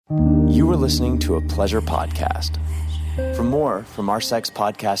You are listening to a Pleasure podcast. For more from our Sex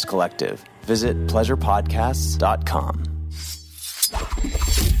Podcast Collective, visit pleasurepodcasts.com.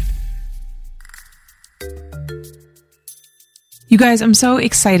 You guys, I'm so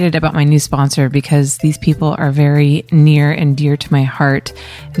excited about my new sponsor because these people are very near and dear to my heart.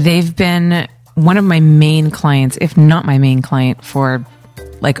 They've been one of my main clients, if not my main client, for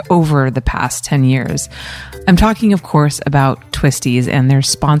over the past 10 years. I'm talking, of course, about Twisties, and they're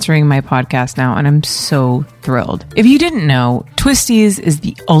sponsoring my podcast now, and I'm so thrilled. If you didn't know, Twisties is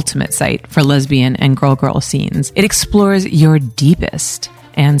the ultimate site for lesbian and girl-girl scenes. It explores your deepest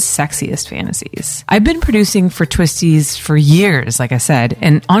and sexiest fantasies. I've been producing for Twisties for years, like I said,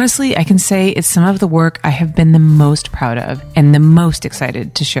 and honestly, I can say it's some of the work I have been the most proud of and the most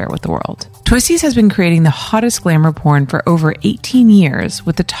excited to share with the world. Twisties has been creating the hottest glamour porn for over 18 years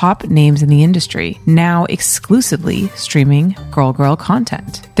with the top names in the industry, now exclusively streaming girl-girl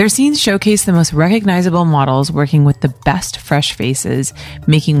content. Their scenes showcase the most recognizable models working with the best fresh faces,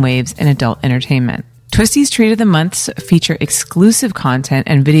 making waves in adult entertainment. Twisties Treat of the Months feature exclusive content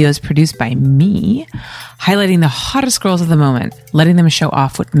and videos produced by me, highlighting the hottest girls of the moment, letting them show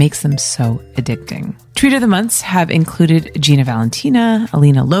off what makes them so addicting. Treat of the Months have included Gina Valentina,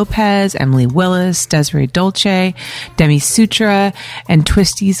 Alina Lopez, Emily Willis, Desiree Dolce, Demi Sutra, and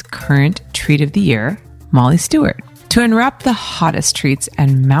Twisties' current Treat of the Year, Molly Stewart. To unwrap the hottest treats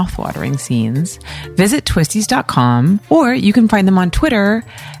and mouthwatering scenes, visit twisties.com, or you can find them on Twitter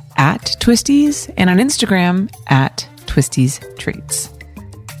at Twisties and on Instagram at Twisties Treats.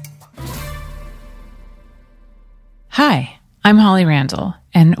 Hi, I'm Holly Randall,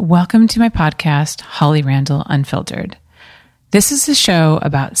 and welcome to my podcast, Holly Randall Unfiltered. This is a show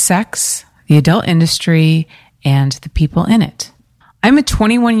about sex, the adult industry, and the people in it. I'm a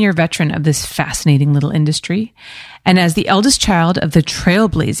 21-year veteran of this fascinating little industry, and as the eldest child of the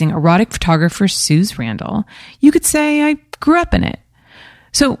trailblazing erotic photographer Suze Randall, you could say I grew up in it.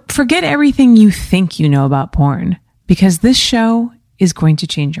 So forget everything you think you know about porn, because this show is going to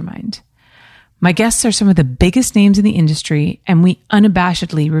change your mind. My guests are some of the biggest names in the industry, and we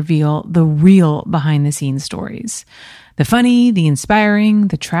unabashedly reveal the real behind-the-scenes stories. The funny, the inspiring,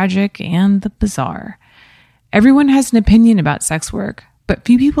 the tragic, and the bizarre. Everyone has an opinion about sex work, but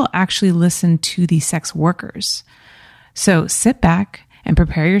few people actually listen to the sex workers. So sit back and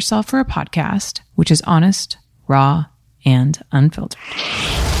prepare yourself for a podcast which is honest, raw, and unfiltered.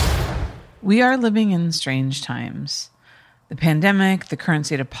 We are living in strange times. The pandemic, the current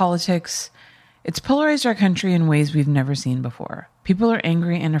state of politics, it's polarized our country in ways we've never seen before. People are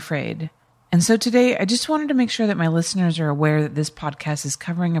angry and afraid. And so today, I just wanted to make sure that my listeners are aware that this podcast is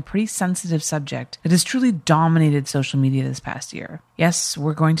covering a pretty sensitive subject that has truly dominated social media this past year. Yes,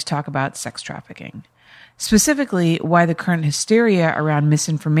 we're going to talk about sex trafficking. Specifically, why the current hysteria around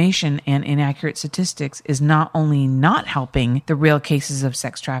misinformation and inaccurate statistics is not only not helping the real cases of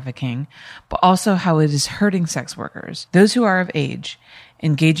sex trafficking, but also how it is hurting sex workers, those who are of age,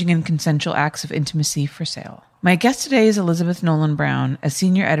 engaging in consensual acts of intimacy for sale. My guest today is Elizabeth Nolan Brown, a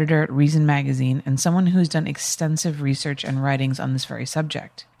senior editor at Reason Magazine and someone who's done extensive research and writings on this very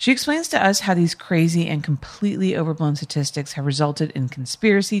subject. She explains to us how these crazy and completely overblown statistics have resulted in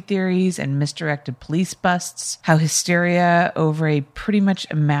conspiracy theories and misdirected police busts, how hysteria over a pretty much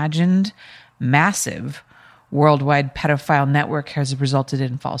imagined, massive worldwide pedophile network has resulted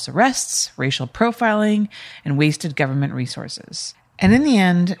in false arrests, racial profiling, and wasted government resources. And in the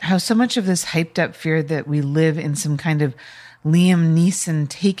end, how so much of this hyped up fear that we live in some kind of Liam Neeson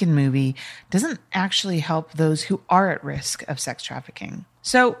Taken movie doesn't actually help those who are at risk of sex trafficking.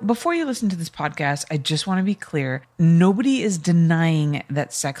 So before you listen to this podcast, I just want to be clear. Nobody is denying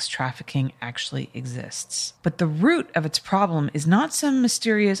that sex trafficking actually exists. But the root of its problem is not some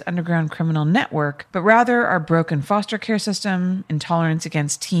mysterious underground criminal network, but rather our broken foster care system, intolerance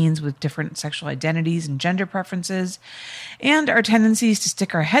against teens with different sexual identities and gender preferences, and our tendencies to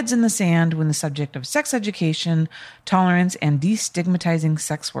stick our heads in the sand when the subject of sex education, tolerance, and destigmatizing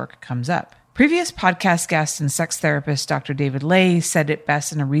sex work comes up. Previous podcast guest and sex therapist Dr. David Lay said it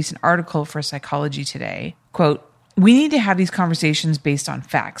best in a recent article for Psychology Today, quote, "We need to have these conversations based on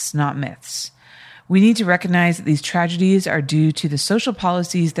facts, not myths. We need to recognize that these tragedies are due to the social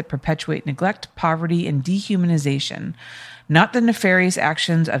policies that perpetuate neglect, poverty, and dehumanization, not the nefarious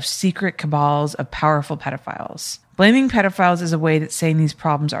actions of secret cabals of powerful pedophiles. Blaming pedophiles is a way that's saying these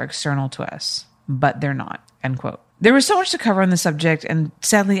problems are external to us, but they're not," end quote. There was so much to cover on the subject, and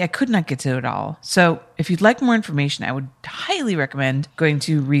sadly, I could not get to it all. So if you'd like more information, I would highly recommend going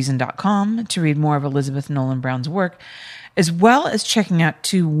to reason.com to read more of Elizabeth Nolan Brown's work, as well as checking out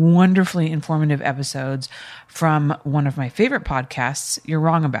 2 wonderfully informative episodes from one of my favorite podcasts, You're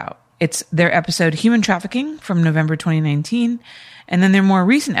Wrong About. It's their episode Human Trafficking from November 2019, and then their more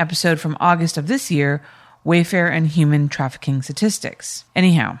recent episode from August of this year, Wayfair and Human Trafficking Statistics.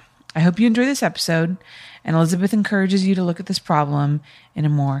 Anyhow, I hope you enjoy this episode, and Elizabeth encourages you to look at this problem in a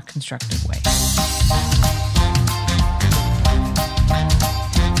more constructive way.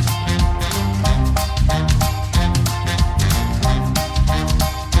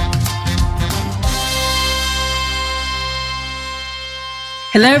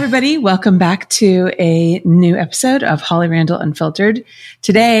 Hello, everybody. Welcome back to a new episode of Holly Randall Unfiltered.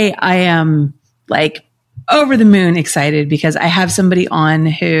 Today, I am over the moon excited because I have somebody on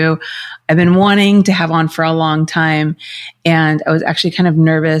who I've been wanting to have on for a long time. And I was actually kind of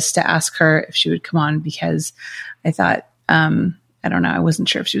nervous to ask her if she would come on because I thought, I don't know, I wasn't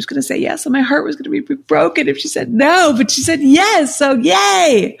sure if she was going to say yes. And my heart was going to be broken if she said no, but she said yes. So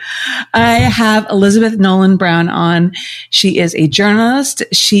yay. I have Elizabeth Nolan Brown on. She is a journalist.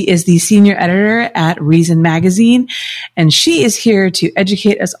 She is the senior editor at Reason Magazine, and she is here to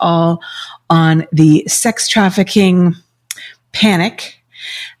educate us all on the sex trafficking panic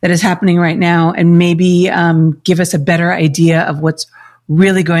that is happening right now, and maybe give us a better idea of what's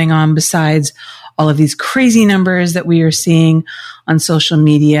really going on besides all of these crazy numbers that we are seeing on social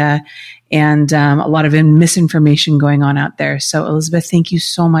media and a lot of misinformation going on out there. So Elizabeth, thank you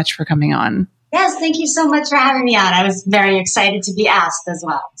so much for coming on. Yes, thank you so much for having me on. I was very excited to be asked as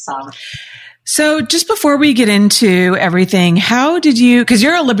well. So just before we get into everything, how did you, because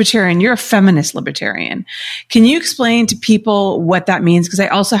you're a libertarian, you're a feminist libertarian. Can you explain to people what that means? Because I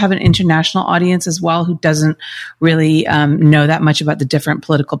also have an international audience as well who doesn't really know that much about the different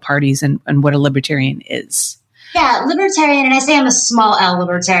political parties and what a libertarian is. Yeah, libertarian, and I say I'm a small L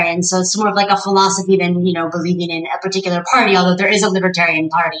libertarian, so it's more of like a philosophy than, believing in a particular party, although there is a libertarian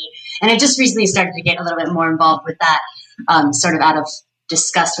party. And I just recently started to get a little bit more involved with that, sort of out of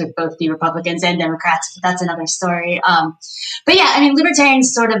discussed with both the Republicans and Democrats, but that's another story. But yeah,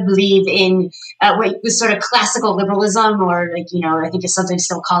 libertarians sort of believe in what was sort of classical liberalism, or I think it's something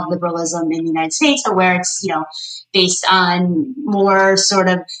still called liberalism in the United States, but where it's, based on more sort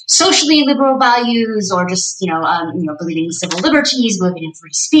of socially liberal values, or just, believing in civil liberties, believing in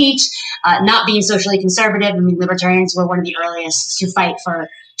free speech, not being socially conservative. Libertarians were one of the earliest to fight for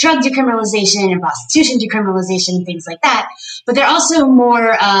drug decriminalization and prostitution decriminalization and things like that. But they're also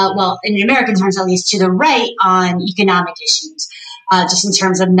more, in American terms at least, to the right on economic issues, just in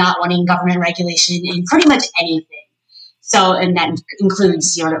terms of not wanting government regulation in pretty much anything. So, and that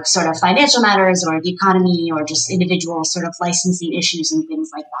includes sort of financial matters or the economy or just individual sort of licensing issues and things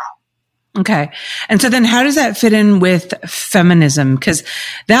like that. Okay. And so then how does that fit in with feminism? Because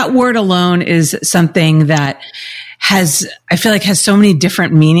that word alone is something that I feel like has so many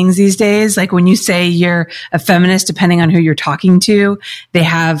different meanings these days. Like when you say you're a feminist, depending on who you're talking to, they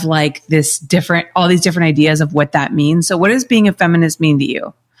have all these different ideas of what that means. So what does being a feminist mean to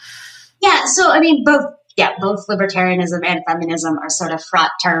you? Yeah. So, both libertarianism and feminism are sort of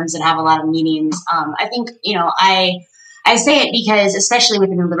fraught terms and have a lot of meanings. I think, I say it because, especially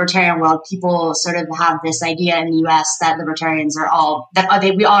within the libertarian world, people sort of have this idea in the U.S. that libertarians are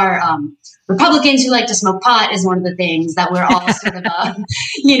Republicans who like to smoke pot is one of the things, that we're all sort of,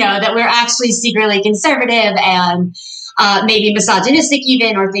 that we're actually secretly conservative and maybe misogynistic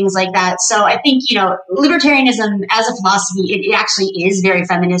even, or things like that. So I think, libertarianism as a philosophy, it actually is very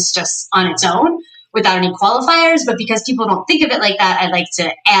feminist just on its own without any qualifiers. But because people don't think of it like that, I like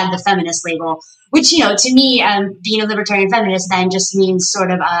to add the feminist label, which, to me, being a libertarian feminist then just means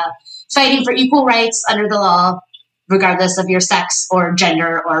sort of fighting for equal rights under the law, regardless of your sex or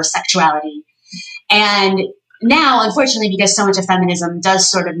gender or sexuality. And now, unfortunately, because so much of feminism does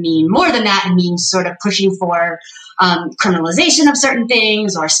sort of mean more than that, and means sort of pushing for criminalization of certain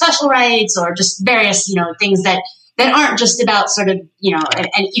things or special rights or just various, things that aren't just about sort of,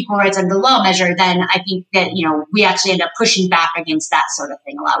 an equal rights under the law measure, then I think that, we actually end up pushing back against that sort of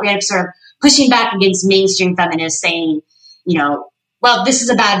thing a lot. We end up sort of pushing back against mainstream feminists saying, well, this is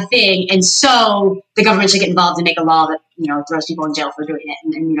a bad thing, and so the government should get involved and make a law that, throws people in jail for doing it,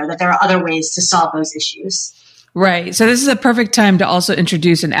 and that there are other ways to solve those issues. Right. So this is a perfect time to also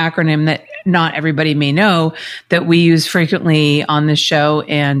introduce an acronym that not everybody may know that we use frequently on this show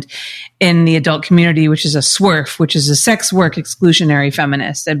and in the adult community, which is a SWERF, which is a sex work exclusionary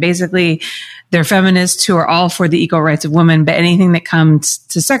feminist. And basically they're feminists who are all for the equal rights of women, but anything that comes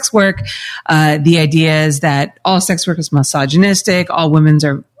to sex work, the idea is that all sex work is misogynistic, all women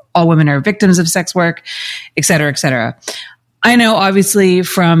are victims of sex work, et cetera, et cetera. I know obviously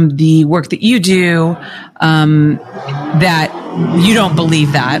from the work that you do, that you don't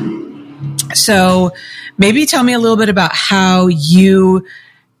believe that. So maybe tell me a little bit about how you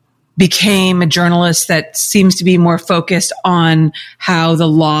became a journalist that seems to be more focused on how the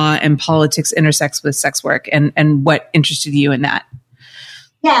law and politics intersects with sex work, and what interested you in that.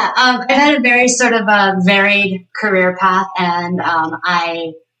 Yeah, I've had a very sort of a varied career path, and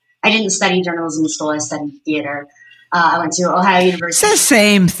I didn't study journalism in school. I studied theater. I went to Ohio University. It's the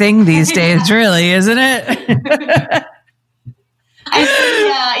same thing these days, really, isn't it?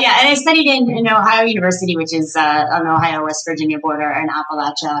 I studied in Ohio University, which is on the Ohio-West Virginia border in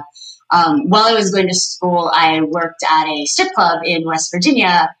Appalachia. While I was going to school, I worked at a strip club in West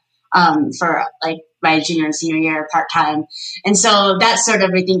Virginia for like my junior and senior year part-time. And so that sort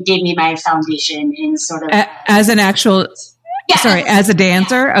of, I think, gave me my foundation in sort of... as an actual... Yeah, sorry, as a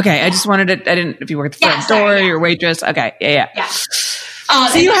dancer? Yeah. Okay, I just wanted to... I didn't... If you worked at the front door, you're a waitress. Okay, yeah.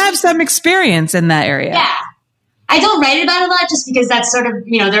 So you have some experience in that area. Yeah. I don't write about it a lot just because that's sort of,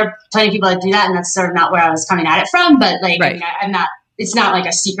 there are plenty of people that do that, and that's sort of not where I was coming at it from. But like, right. I'm not, it's not like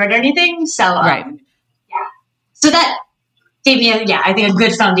a secret or anything. So, right. So that gave me I think a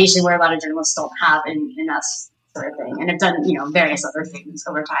good foundation where a lot of journalists don't have in that sort of thing. And I've done, various other things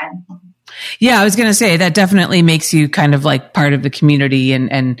over time. Yeah, I was going to say that definitely makes you kind of like part of the community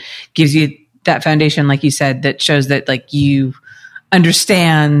and gives you that foundation, like you said, that shows that like you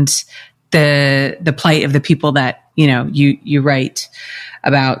understand the plight of the people that, you write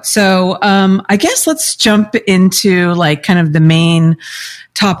about. So, I guess let's jump into like kind of the main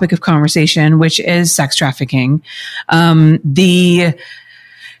topic of conversation, which is sex trafficking. The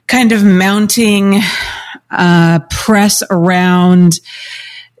kind of mounting, press around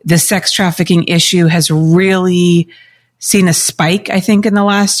the sex trafficking issue has really seen a spike, I think, in the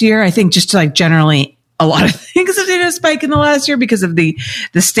last year. I think just like generally a lot of things have seen a spike in the last year because of the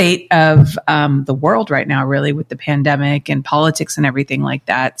state of the world right now, really, with the pandemic and politics and everything like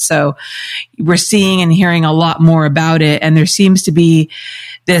that. So we're seeing and hearing a lot more about it. And there seems to be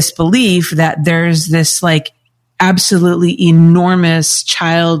this belief that there's this like absolutely enormous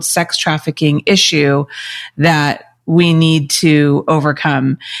child sex trafficking issue that we need to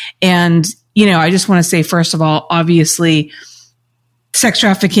overcome. And, I just want to say, first of all, obviously, sex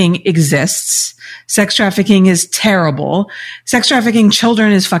trafficking exists. Sex trafficking is terrible. Sex trafficking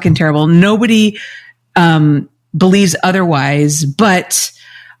children is fucking terrible. Nobody believes otherwise, but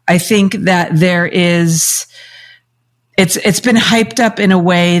I think that it's been hyped up in a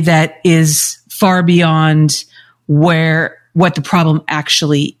way that is far beyond what the problem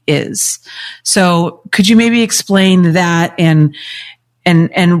actually is. So could you maybe explain that and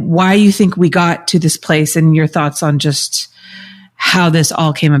why you think we got to this place and your thoughts on just how this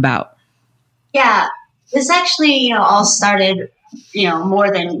all came about? Yeah, this actually, all started,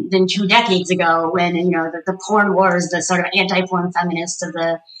 more than 2 decades ago when, the porn wars, the sort of anti-porn feminists of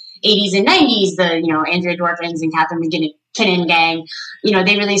the 80s and 90s, the, Andrea Dorfins and Catherine McKinnon gang,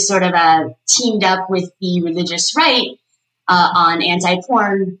 they really sort of teamed up with the religious right on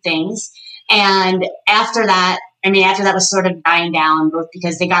anti-porn things. And after that was sort of dying down, both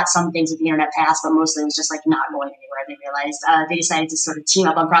because they got some things with the internet passed, but mostly it was just like not going anywhere. They realized they decided to sort of team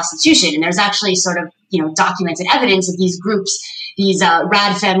up on prostitution. And there's actually sort of, documented evidence of these groups, these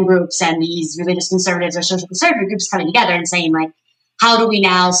rad femme groups and these religious conservatives or social conservative groups coming together and saying like, how do we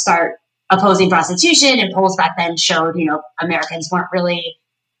now start opposing prostitution? And polls back then showed, Americans weren't really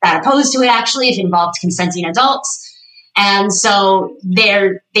that opposed to it actually if it involved consenting adults. And so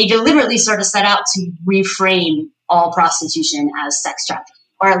they deliberately sort of set out to reframe all prostitution as sex trafficking,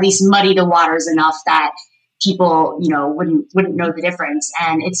 or at least muddy the waters enough that people, wouldn't know the difference.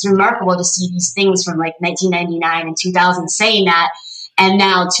 And it's remarkable to see these things from like 1999 and 2000 saying that, and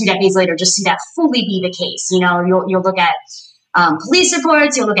now 2 decades later, just see that fully be the case. You'll look at police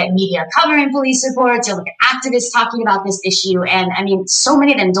reports, you'll look at media covering police reports, you'll look at activists talking about this issue, and I mean, so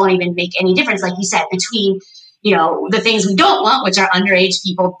many of them don't even make any difference, like you said, between the things we don't want, which are underage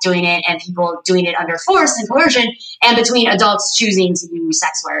people doing it and people doing it under force and coercion, and between adults choosing to do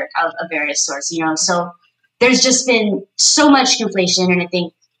sex work of various sorts, So there's just been so much conflation, and I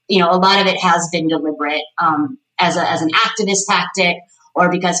think, a lot of it has been deliberate as an activist tactic, or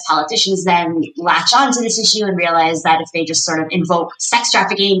because politicians then latch onto this issue and realize that if they just sort of invoke sex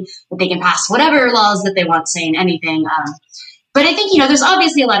trafficking, that they can pass whatever laws that they want saying anything. But I think, there's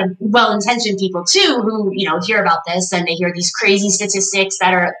obviously a lot of well-intentioned people too who, hear about this and they hear these crazy statistics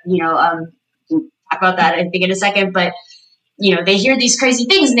that are, talk about that I think in a second, but they hear these crazy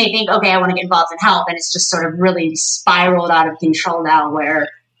things and they think, okay, I want to get involved and help. And it's just sort of really spiraled out of control now where,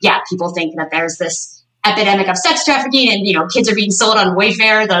 people think that there's this epidemic of sex trafficking and, kids are being sold on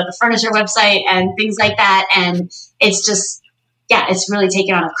Wayfair, the furniture website and things like that. And it's just, it's really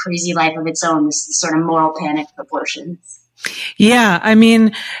taken on a crazy life of its own, this sort of moral panic proportions. Yeah. I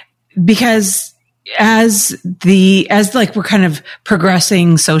mean, because as we're kind of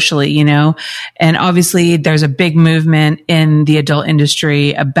progressing socially, and obviously there's a big movement in the adult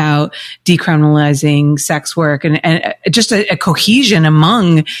industry about decriminalizing sex work and just a cohesion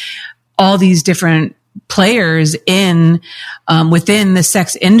among all these different players within the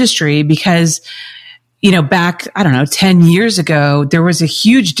sex industry, because back, 10 years ago, there was a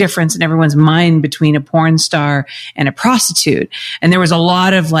huge difference in everyone's mind between a porn star and a prostitute. And there was a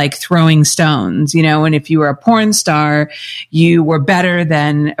lot of throwing stones, and if you were a porn star, you were better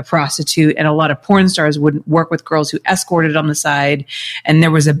than a prostitute. And a lot of porn stars wouldn't work with girls who escorted on the side. And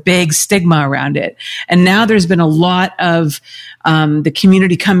there was a big stigma around it. And now there's been a lot of the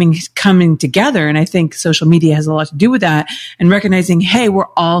community coming together. And I think social media has a lot to do with that, and recognizing, hey, we're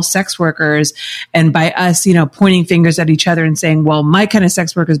all sex workers. And by us, pointing fingers at each other and saying, well, my kind of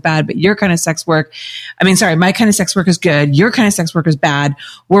sex work is bad, but your kind of sex work, my kind of sex work is good. Your kind of sex work is bad.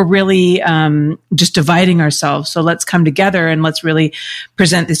 We're really, just dividing ourselves. So let's come together and let's really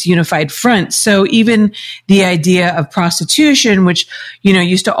present this unified front. So even the idea of prostitution, which,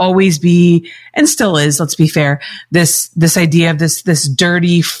 used to always be, and still is, let's be fair, this idea of this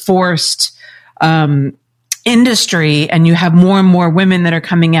dirty, forced, industry, and you have more and more women that are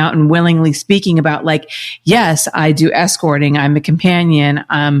coming out and willingly speaking about yes, I do escorting. I'm a companion.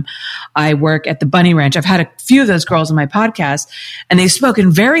 I work at the Bunny Ranch. I've had a few of those girls on my podcast, and they've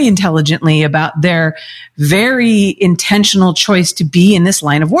spoken very intelligently about their very intentional choice to be in this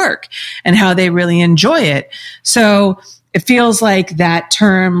line of work and how they really enjoy it. So it feels like that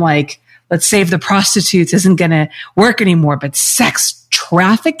term, let's save the prostitutes, isn't going to work anymore, but sex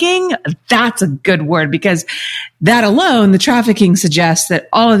trafficking, that's a good word, because that alone, the trafficking suggests that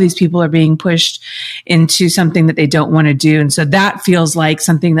all of these people are being pushed into something that they don't want to do. And so that feels like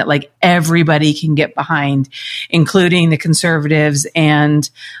something that everybody can get behind, including the conservatives and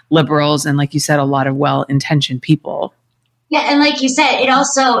liberals. And like you said, a lot of well-intentioned people. Yeah. And like you said,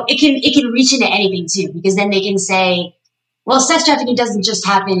 it can reach into anything too, because then they can say, well, sex trafficking doesn't just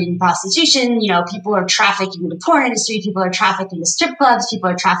happen in prostitution. People are trafficked into the porn industry. People are trafficked into strip clubs. People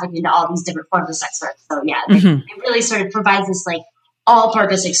are trafficked into all these different forms of sex work. So it really sort of provides this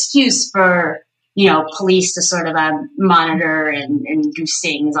all-purpose excuse for, police to sort of monitor and do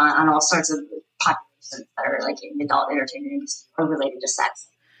stings on all sorts of populations that are in the adult entertainment industry or related to sex.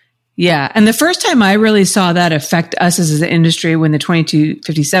 Yeah. And the first time I really saw that affect us as an industry when the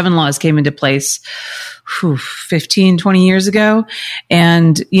 2257 laws came into place, 15, 20 years ago.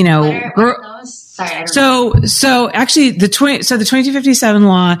 And, so actually the 2257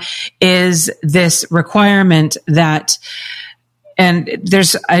 law is this requirement that, and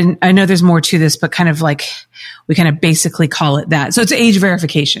I know there's more to this, but kind of we kind of basically call it that. So it's age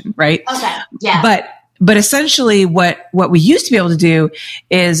verification, right? Okay. Yeah. But essentially what we used to be able to do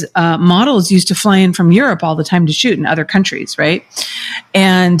is, models used to fly in from Europe all the time to shoot in other countries, right?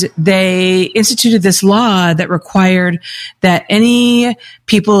 And they instituted this law that required that any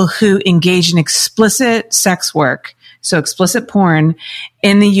people who engage in explicit sex work, so explicit porn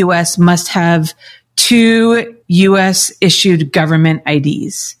in the U.S. must have 2 U.S. issued government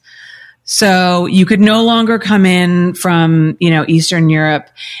IDs. So you could no longer come in from, Eastern Europe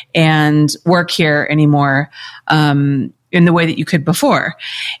and work here anymore, in the way that you could before.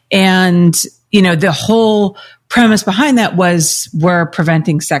 And, the whole premise behind that was we're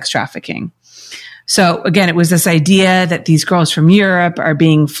preventing sex trafficking. So again, it was this idea that these girls from Europe are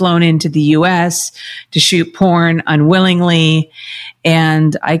being flown into the US to shoot porn unwillingly.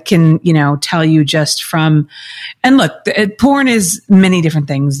 And I can, tell you just from, and look, porn is many different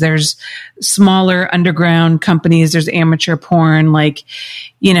things. There's smaller underground companies. There's amateur porn,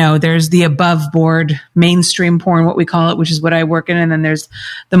 there's the above board mainstream porn, what we call it, which is what I work in. And then there's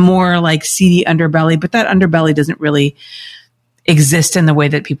the more seedy underbelly, but that underbelly doesn't really exist in the way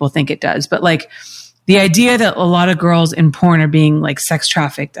that people think it does. But the idea that a lot of girls in porn are being sex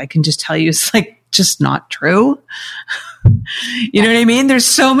trafficked, I can just tell you is just not true. You know what I mean? There's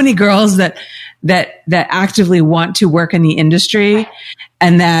so many girls that actively want to work in the industry.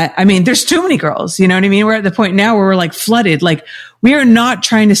 And that, I mean, there's too many girls, you know what I mean? We're at the point now where we're like flooded. Like, we are not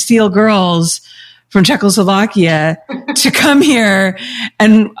trying to steal girls from Czechoslovakia to come here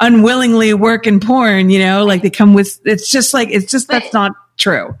and unwillingly work in porn, you know, like they come with, that's not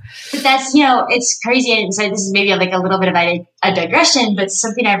true. But that's, you know, it's crazy. And so this is maybe like a little bit of a digression, but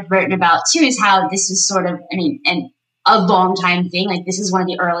something I've written about too is how this is sort of, I mean, and a long time thing. Like this is one of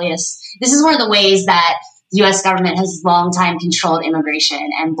the ways that the U.S. government has long time controlled immigration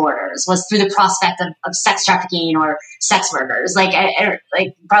and borders was through the prospect of sex trafficking or sex workers. Like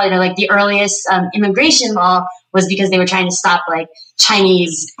probably know, like the earliest immigration law was because they were trying to stop like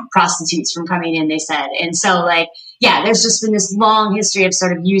Chinese prostitutes from coming in, they said. And so like, yeah, there's just been this long history of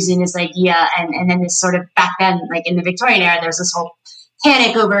sort of using this idea. And then this sort of back then, like in the Victorian era, there's this whole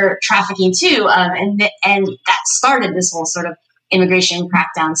panic over trafficking too. And that started this whole sort of immigration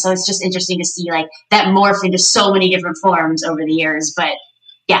crackdown. So it's just interesting to see like that morph into so many different forms over the years. But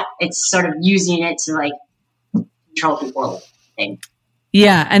yeah, it's sort of using it to like control people thing.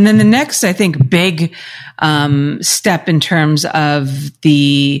 Yeah. And then the next, I think, big step in terms of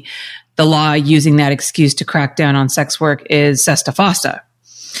the law using that excuse to crack down on sex work is Sesta Fosta,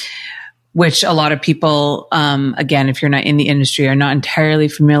 which a lot of people, again, if you're not in the industry, are not entirely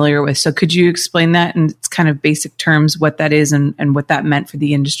familiar with. So could you explain that in its kind of basic terms, what that is and what that meant for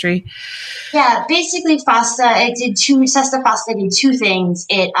the industry? Yeah, basically Sesta Fosta did two things.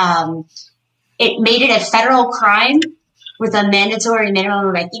 It made it a federal crime with a mandatory minimum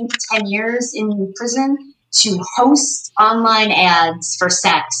of, I think, 10 years in prison to host online ads for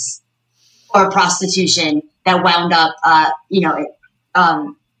sex or prostitution that wound up, that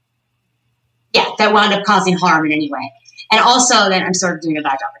wound up causing harm in any way. And also, then I'm sort of doing a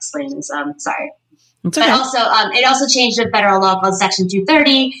bad job explaining this. Sorry. It's okay. But also, it also changed a federal law called Section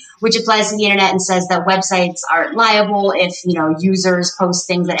 230, which applies to the internet and says that websites aren't liable if, you know, users post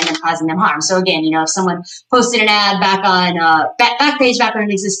things that end up causing them harm. So again, you know, if someone posted an ad back on Backpage back when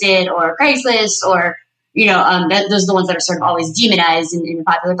it existed, or Craigslist, or you know, those are the ones that are sort of always demonized in the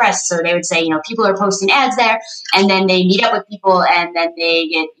popular press. So they would say, you know, people are posting ads there, and then they meet up with people, and then they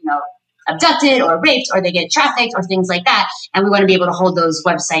get, you know, abducted or raped, or they get trafficked or things like that. And we want to be able to hold those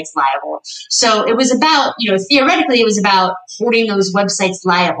websites liable. So it was about, you know, theoretically, it was about holding those websites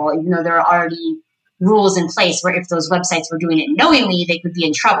liable, even though there are already rules in place where if those websites were doing it knowingly, they could be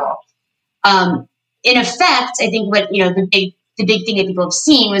in trouble. In effect, I think what, you know, the big thing that people have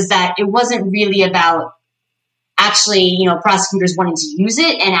seen was that it wasn't really about actually, you know, prosecutors wanting to use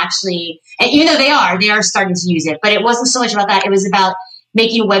it and even though they are starting to use it, but it wasn't so much about that. It was about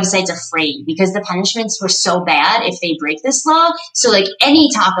making websites afraid because the punishments were so bad if they break this law. So like any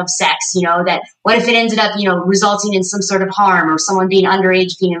talk of sex, you know, that what if it ended up, you know, resulting in some sort of harm or someone being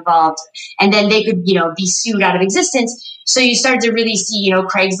underage being involved, and then they could, you know, be sued out of existence. So you started to really see, you know,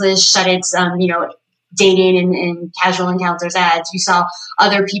 Craigslist shut its, you know, dating and casual encounters ads. You saw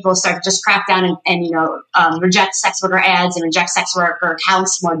other people start to just crack down and you know, reject sex worker ads and reject sex worker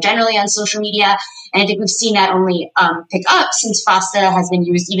accounts more generally on social media. And I think we've seen that only pick up since FOSTA has been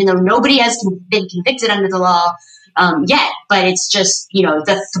used, even though nobody has been convicted under the law yet. But it's just, you know,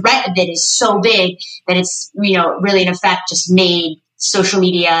 the threat of it is so big that it's, you know, really in effect just made social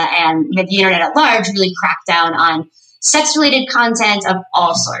media and the internet at large really crack down on sex-related content of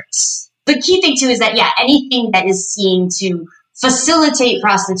all sorts. The key thing, too, is that, yeah, anything that is seen to facilitate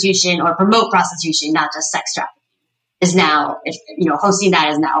prostitution or promote prostitution, not just sex trafficking, is now, hosting that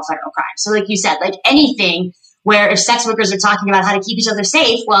is now a federal crime. So like you said, like anything where if sex workers are talking about how to keep each other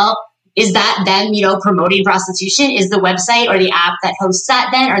safe, well, is that them, you know, promoting prostitution? Is the website or the app that hosts that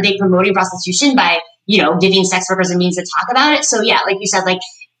then, are they promoting prostitution by, you know, giving sex workers a means to talk about it? So, yeah, like you said, like,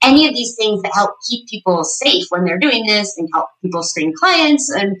 any of these things that help keep people safe when they're doing this and help people screen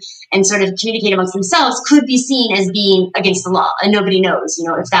clients and sort of communicate amongst themselves could be seen as being against the law. And nobody knows, you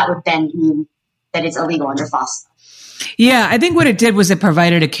know, if that would then mean that it's illegal under FOSTA. Yeah, I think what it did was it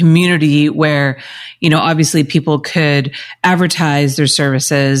provided a community where, you know, obviously people could advertise their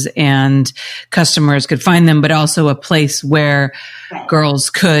services and customers could find them, but also a place where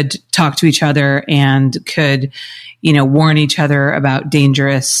girls could talk to each other and could, you know, warn each other about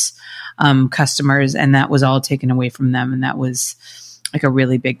dangerous customers. And that was all taken away from them. And that was like a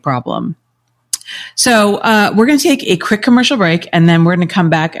really big problem. So we're going to take a quick commercial break, and then we're going to come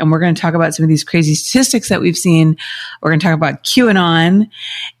back and we're going to talk about some of these crazy statistics that we've seen. We're going to talk about QAnon,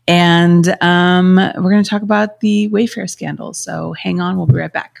 and we're going to talk about the Wayfair scandal. So hang on. We'll be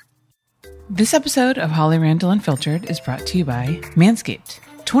right back. This episode of Holly Randall Unfiltered is brought to you by Manscaped.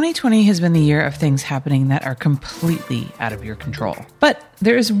 2020 has been the year of things happening that are completely out of your control. But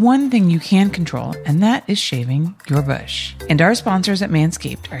there is one thing you can control, and that is shaving your bush. And our sponsors at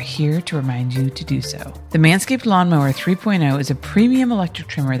Manscaped are here to remind you to do so. The Manscaped Lawnmower 3.0 is a premium electric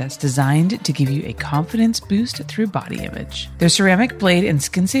trimmer that's designed to give you a confidence boost through body image. Their ceramic blade and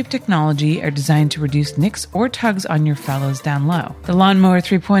skin-safe technology are designed to reduce nicks or tugs on your fellows down low. The Lawnmower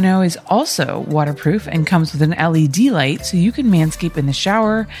 3.0 is also waterproof and comes with an LED light so you can manscape in the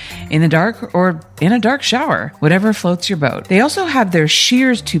shower, in the dark, or in a dark shower, whatever floats your boat. They also have their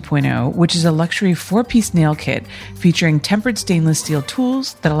Shears 2.0, which is a luxury 4-piece nail kit featuring tempered stainless steel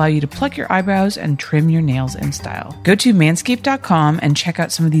tools that allow you to pluck your eyebrows and trim your nails in style. Go to manscaped.com and check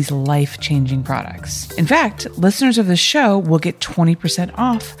out some of these life-changing products. In fact, listeners of the show will get 20%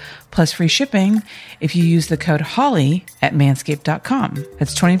 off plus free shipping if you use the code HOLLY at manscaped.com.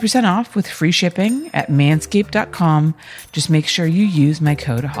 That's 20% off with free shipping at manscaped.com. Just make sure you use my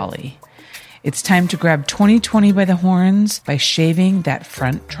code HOLLY. It's time to grab 2020 by the horns by shaving that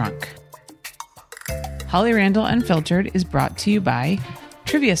front trunk. Holly Randall Unfiltered is brought to you by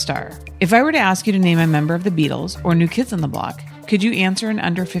Trivia Star. If I were to ask you to name a member of the Beatles or New Kids on the Block, could you answer in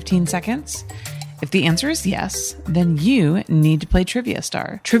under 15 seconds? If the answer is yes, then you need to play Trivia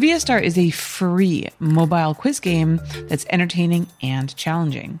Star. Trivia Star is a free mobile quiz game that's entertaining and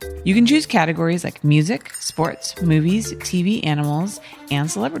challenging. You can choose categories like music, sports, movies, TV, animals, and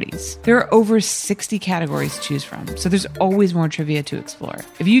celebrities. There are over 60 categories to choose from, so there's always more trivia to explore.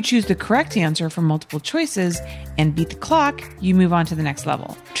 If you choose the correct answer from multiple choices and beat the clock, you move on to the next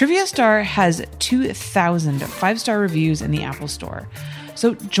level. Trivia Star has 2,000 5-star reviews in the Apple Store.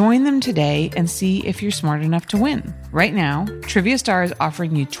 So join them today and see if you're smart enough to win. Right now, Trivia Star is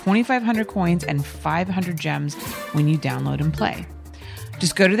offering you 2,500 coins and 500 gems when you download and play.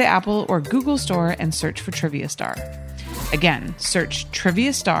 Just go to the Apple or Google Store and search for Trivia Star. Again, search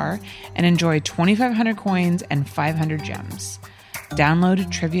Trivia Star and enjoy 2,500 coins and 500 gems. Download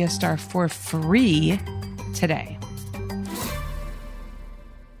Trivia Star for free today.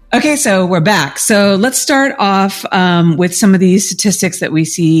 Okay, so we're back. So let's start off with some of these statistics that we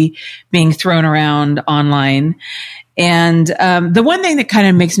see being thrown around online. And the one thing that kind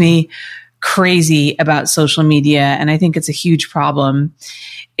of makes me crazy about social media, and I think it's a huge problem,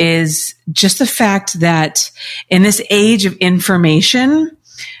 is just the fact that in this age of information,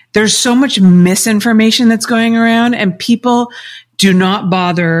 there's so much misinformation that's going around, and people do not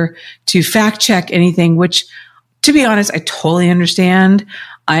bother to fact check anything, which, to be honest, I totally understand.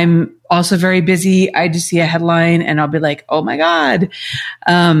 I'm also very busy. I just see a headline and I'll be like, oh my God.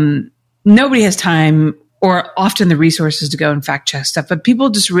 Nobody has time or often the resources to go and fact check stuff, but people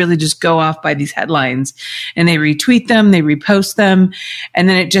just really just go off by these headlines and they retweet them, they repost them. And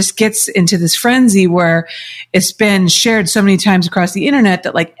then it just gets into this frenzy where it's been shared so many times across the internet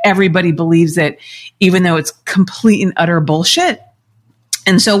that like everybody believes it, even though it's complete and utter bullshit.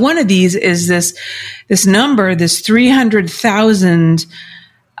 And so one of these is this number, this 300,000.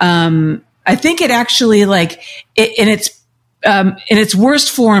 I think it actually in its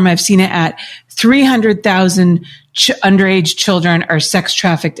worst form, I've seen it at 300,000 underage children are sex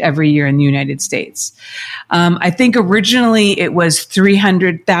trafficked every year in the United States. I think originally it was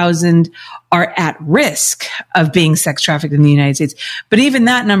 300,000 are at risk of being sex trafficked in the United States. But even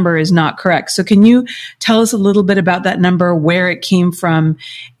that number is not correct. So can you tell us a little bit about that number, where it came from,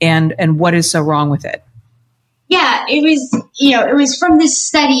 and what is so wrong with it? Yeah, it was from this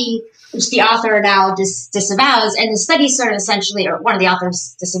study, which the author now disavows, and the study sort of essentially, or one of the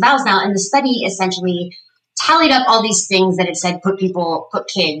authors disavows now, and the study essentially tallied up all these things that it said put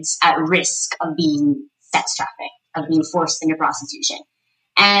kids at risk of being sex trafficked, of being forced into prostitution.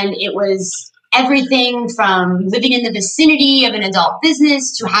 And it was everything from living in the vicinity of an adult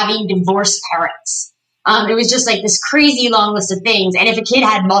business to having divorced parents. It was just like this crazy long list of things. And if a kid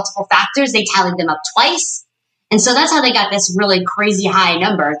had multiple factors, they tallied them up twice. And so that's how they got this really crazy high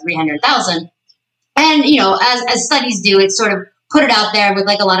number, 300,000. And, as studies do, it sort of put it out there with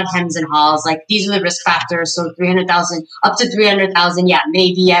like a lot of hems and haws, like these are the risk factors. So 300,000, up to 300,000, yeah,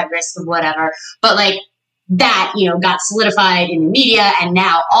 maybe at risk of whatever. But like that, got solidified in the media. And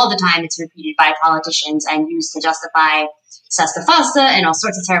now all the time it's repeated by politicians and used to justify Sesta Fosta and all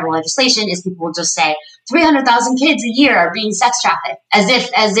sorts of terrible legislation is people will just say 300,000 kids a year are being sex trafficked as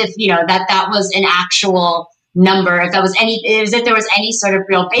if, that was an actual number, if there was any sort of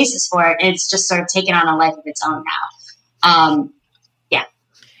real basis for it. It's just sort of taken on a life of its own now.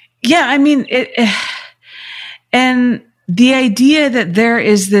 Yeah. I mean, and the idea that there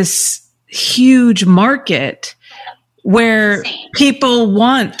is this huge market where people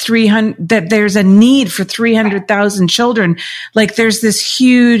want 300, that there's a need for 300,000 children. Like there's this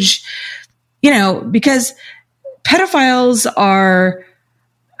huge, because pedophiles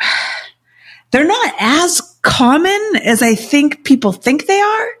they're not as common as I think people think they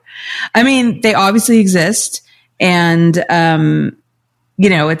are. I mean, they obviously exist, and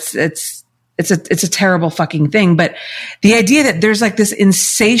it's a terrible fucking thing. But the idea that there's like this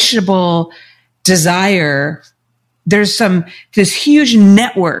insatiable desire, there's this huge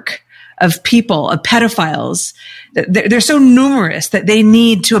network of people, of pedophiles. They're so numerous that they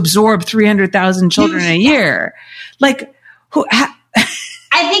need to absorb 300,000 children a year. Like who?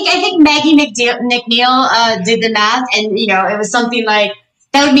 I think Maggie McNeil did the math, and it was something like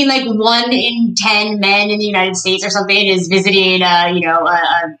that would mean like 1 in 10 men in the United States or something is visiting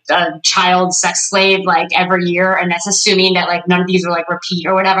a child sex slave like every year, and that's assuming that like none of these are like repeat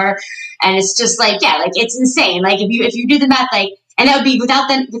or whatever. And it's just like it's insane. Like if you do the math, like, and that would be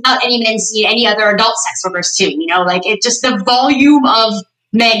without any men seeing any other adult sex workers too. Like it just the volume of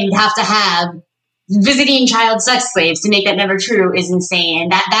men you'd have to have visiting child sex slaves to make that number true is insane.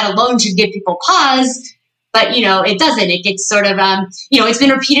 And that alone should give people pause, but it doesn't. It gets sort of it's been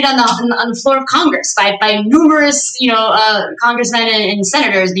repeated on the floor of Congress by numerous congressmen and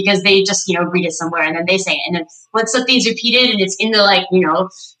senators, because they just read it somewhere and then they say it. And then once something's repeated and it's in the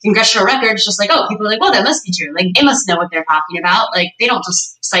congressional record, it's just like, oh, people are like, well, that must be true. Like they must know what they're talking about. Like they don't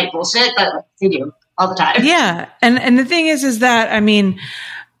just cite bullshit, but they do all the time. Yeah, and the thing is that I mean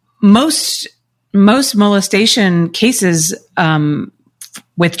most molestation cases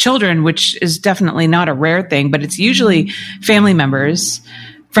with children, which is definitely not a rare thing, but it's usually family members,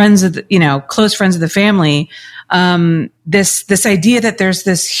 friends of close friends of the family. This idea that there's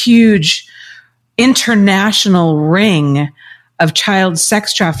this huge international ring of child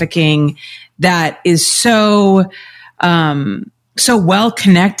sex trafficking that is so well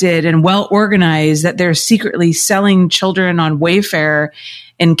connected and well organized that they're secretly selling children on Wayfair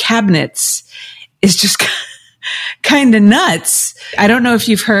in cabinets is just kind of nuts. I don't know if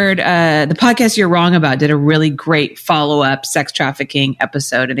you've heard the podcast You're Wrong About did a really great follow-up sex trafficking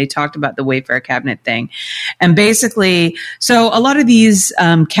episode, and they talked about the Wayfair cabinet thing. And basically, so a lot of these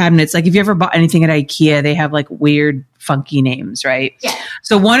cabinets, like if you ever bought anything at IKEA, they have like weird funky names, right? Yeah.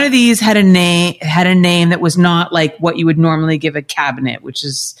 So one of these had a name that was not like what you would normally give a cabinet, which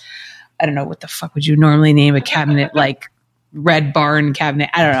is, I don't know, what the fuck would you normally name a cabinet like Red Barn cabinet?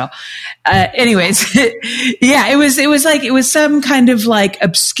 I don't know. Anyways, yeah, it was some kind of like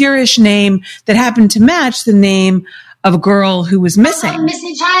obscurish name that happened to match the name of a girl who was missing. A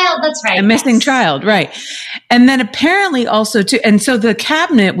missing child, that's right. A missing child, right. And then apparently also too, and so the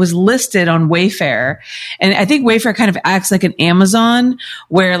cabinet was listed on Wayfair, and I think Wayfair kind of acts like an Amazon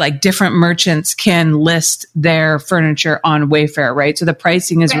where like different merchants can list their furniture on Wayfair, right? So the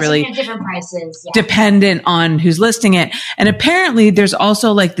pricing is really different prices, dependent on who's listing it. And apparently there's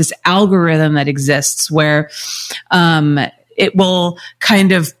also like this algorithm that exists where, it will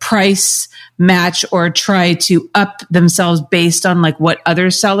kind of price match or try to up themselves based on like what other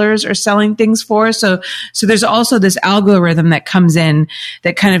sellers are selling things for. So there's also this algorithm that comes in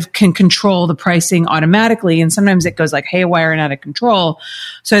that kind of can control the pricing automatically. And sometimes it goes like haywire and out of control.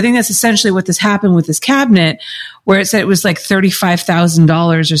 So I think that's essentially what this happened with this cabinet, where it said it was like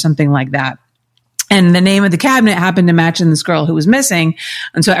 $35,000 or something like that. And the name of the cabinet happened to match in this girl who was missing.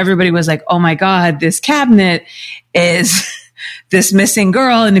 And so everybody was like, oh my God, this cabinet is this missing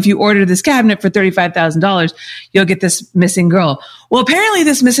girl. And if you order this cabinet for $35,000, you'll get this missing girl. Well, apparently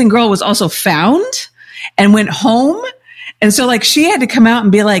this missing girl was also found and went home. And so like she had to come out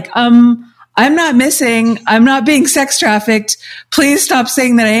and be like, I'm not missing. I'm not being sex trafficked. Please stop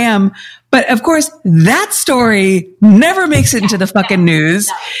saying that I am. But of course, that story never makes it into the fucking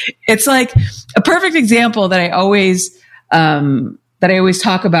news. It's like a perfect example that I always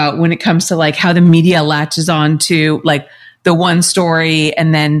talk about when it comes to like how the media latches on to like the one story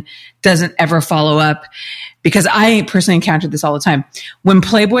and then doesn't ever follow up. Because I personally encountered this all the time. When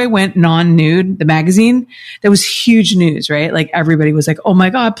Playboy went non-nude, the magazine, that was huge news, right? Like everybody was like, oh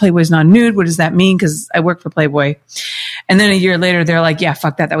my God, Playboy's non-nude. What does that mean? Because I work for Playboy. And then a year later, they're like, yeah,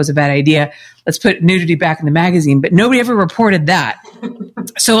 fuck that. That was a bad idea. Let's put nudity back in the magazine. But nobody ever reported that.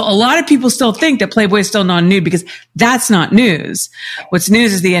 So a lot of people still think that Playboy is still non-nude because that's not news. What's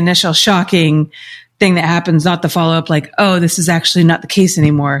news is the initial shocking thing that happens, not the follow-up like, oh, this is actually not the case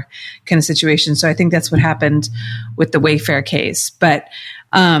anymore kind of situation. So I think that's what happened with the Wayfair case. But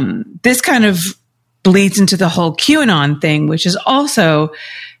this kind of bleeds into the whole QAnon thing, which is also,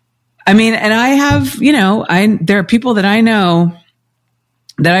 I mean, and I have, there are people that I know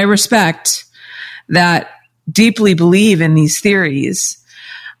that I respect that deeply believe in these theories.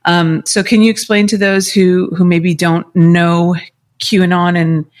 So can you explain to those who maybe don't know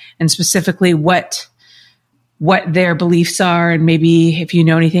QAnon and specifically what their beliefs are, and maybe if you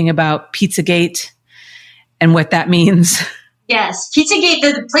know anything about Pizzagate and what that means? Yes, Pizzagate,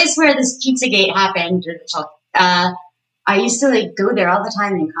 the place where this Pizzagate happened, I used to go there all the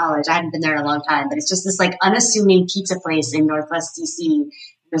time in college. I hadn't been there in a long time, but it's just this unassuming pizza place in Northwest DC,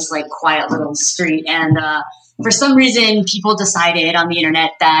 this quiet little street. And for some reason, people decided on the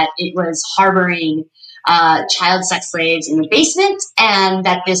internet that it was harboring child sex slaves in the basement, and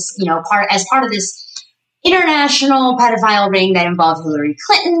that this, as part of this international pedophile ring that involved Hillary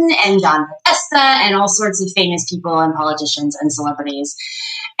Clinton and John Podesta and all sorts of famous people and politicians and celebrities.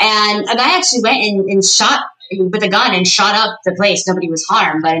 And a guy actually went and shot with a gun and shot up the place. Nobody was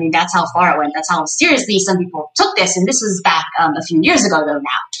harmed, but I mean, that's how far it went. That's how seriously some people took this. And this was back a few years ago, though,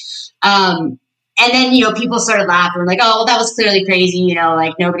 now. And then, people started laughing, like, oh, well, that was clearly crazy,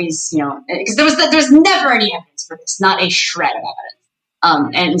 nobody's, because there's never any evidence for this, not a shred of evidence.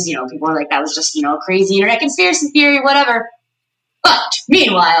 And, people were like, that was just, a crazy internet conspiracy theory, whatever. But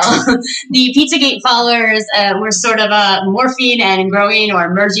meanwhile, the Pizzagate followers were sort of morphing and growing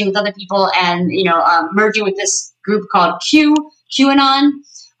or merging with other people and, merging with this group called QAnon.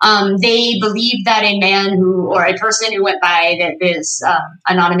 They believed that a person who went by this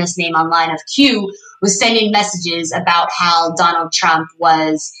anonymous name online of Q was sending messages about how Donald Trump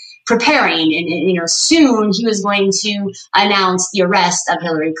was preparing and soon he was going to announce the arrest of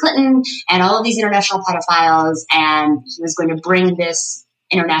Hillary Clinton and all of these international pedophiles, and he was going to bring this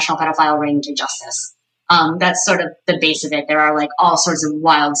international pedophile ring to justice. That's sort of the base of it. There are all sorts of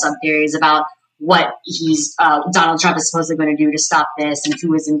wild sub-theories about what Donald Trump is supposedly going to do to stop this and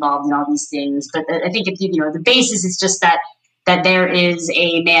who is involved in all these things. But I think the basis is just that there is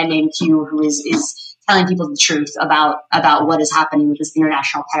a man named Q who is telling people the truth about what is happening with this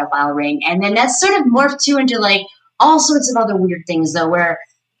international pedophile ring. And then that's sort of morphed into all sorts of other weird things, though, where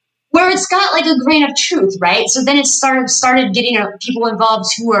it's got a grain of truth, right? So then it started getting people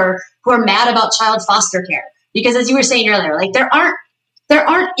involved who are mad about child foster care. Because as you were saying earlier, there aren't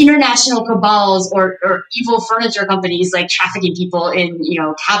international cabals or evil furniture companies trafficking people in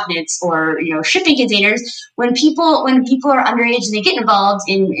cabinets or shipping containers. When people are underage and they get involved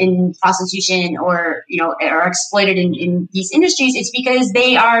in prostitution or are exploited in these industries, it's because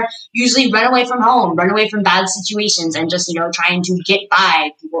they are usually run away from home, run away from bad situations, and just trying to get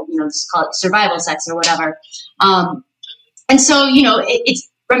by. People just call it survival sex or whatever. And so it's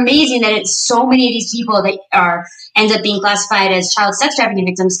amazing that it's so many of these people that end up being classified as child sex trafficking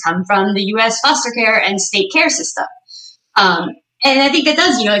victims come from the U.S. foster care and state care system. And I think that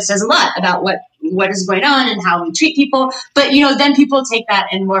does, it says a lot about what is going on and how we treat people. But, then people take that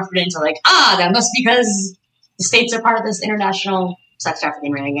and morph it into that must be because the states are part of this international sex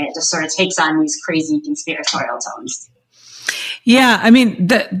trafficking ring. And it just sort of takes on these crazy conspiratorial tones. Yeah, I mean,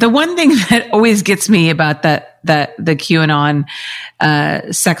 the one thing that always gets me about the QAnon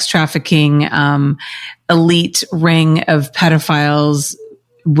sex trafficking elite ring of pedophiles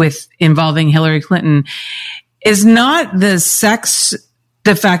involving Hillary Clinton is not the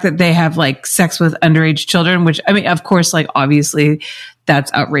fact that they have sex with underage children, which, I mean, of course, obviously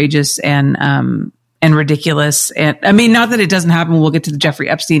that's outrageous and ridiculous. And I mean, not that it doesn't happen. We'll get to the Jeffrey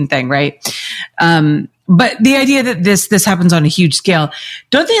Epstein thing, right? But the idea that this happens on a huge scale,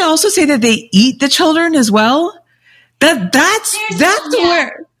 don't they also say that they eat the children as well? That's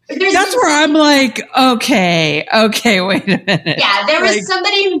where I'm like, okay, wait a minute. Yeah, there was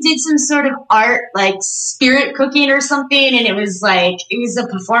somebody who did some sort of art, spirit cooking or something, and it was a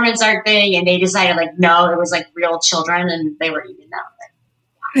performance art thing, and they decided no, it was real children, and they were eating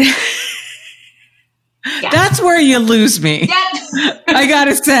them. Yeah. That's where you lose me. Yeah. I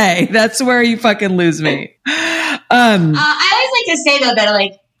gotta say, that's where you fucking lose me. I always like to say though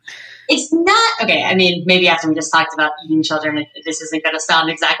that it's not okay. I mean, maybe after we just talked about eating children, this isn't going to sound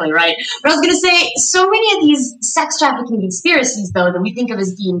exactly right. But I was going to say, so many of these sex trafficking conspiracies, though, that we think of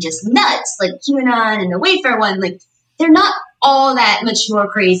as being just nuts, like QAnon and the Wayfair one, they're not all that much more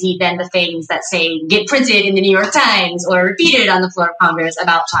crazy than the things that say get printed in the New York Times or repeated on the floor of Congress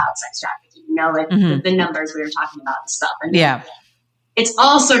about child sex trafficking. The numbers we were talking about and stuff. And yeah, it's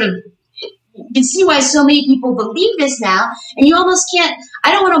all sort of. You can see why so many people believe this now, and you almost can't.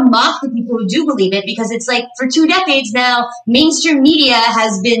 I don't want to mock the people who do believe it because it's for 2 decades now, mainstream media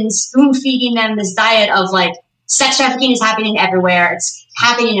has been spoon feeding them this diet of sex trafficking is happening everywhere. It's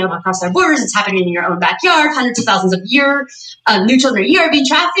happening across our borders. It's happening in your own backyard. Hundreds of thousands of new children a year are being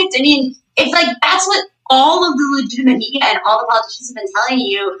trafficked. I mean, it's that's what all of the legitimate media and all the politicians have been telling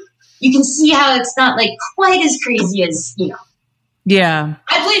you you can see how it's not like quite as crazy as, you know. Yeah.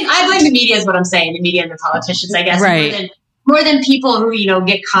 I blame the media is what I'm saying. The media and the politicians, I guess. Right. More than people who, you know,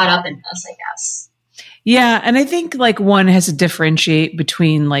 get caught up in this, I guess. Yeah. And I think like one has to differentiate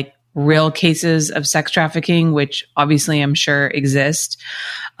between like real cases of sex trafficking, which obviously I'm sure exist.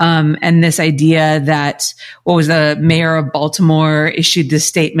 And this idea that the mayor of Baltimore issued this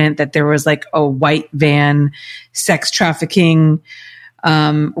statement that there was like a white van sex trafficking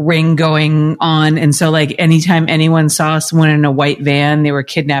ring going on. And so like anytime anyone saw someone in a white van, they were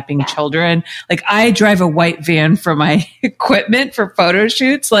kidnapping children. Like I drive a white van for my equipment for photo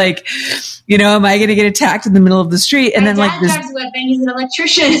shoots. Like, you know, am I going to get attacked in the middle of the street? And my then dad like this, drives a white van. He's an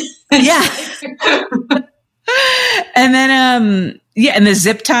electrician. Yeah. And then, and the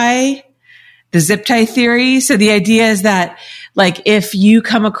zip tie theory. So the idea is that like, if you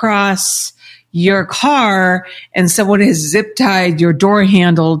come across your car and someone has zip tied your door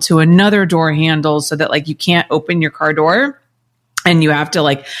handle to another door handle so that like you can't open your car door and you have to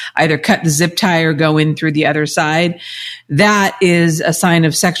like either cut the zip tie or go in through the other side, that is a sign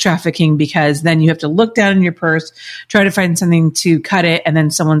of sex trafficking, because then you have to look down in your purse, try to find something to cut it, and then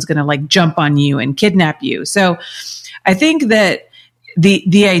someone's going to like jump on you and kidnap you. So I think that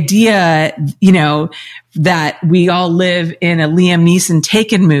the idea, you know, that we all live in a Liam Neeson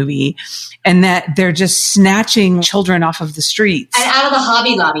Taken movie and that they're just snatching children off of the streets. And out of the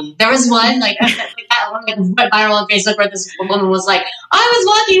Hobby Lobby. There was one, like, that one went viral on Facebook where this woman was like, I was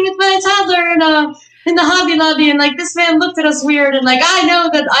walking with my toddler in the Hobby Lobby, and like this man looked at us weird, and like I know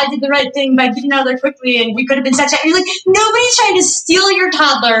that I did the right thing by getting out of there quickly, and we could have been sex. You're like, nobody's trying to steal your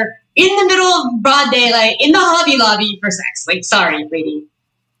toddler in the middle of broad daylight in the Hobby Lobby for sex. Like, sorry, lady.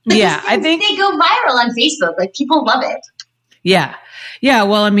 But yeah, I think they go viral on Facebook. Like, people love it. Yeah. Yeah.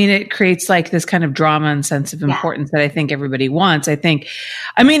 Well, I mean, it creates like this kind of drama and sense of importance that I think everybody wants. I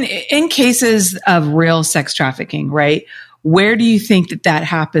mean, in cases of real sex trafficking, right? Where do you think that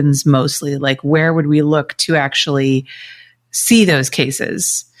happens mostly? Like, where would we look to actually see those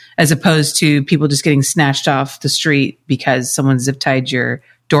cases as opposed to people just getting snatched off the street because someone zip tied your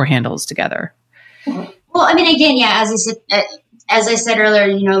door handles together? Well, I mean, again, yeah, as I said earlier,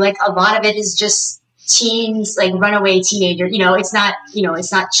 you know, like a lot of it is just teens, like runaway teenagers. You know, it's not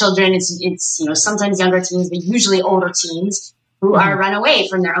children. It's, you know, sometimes younger teens, but usually older teens who are run away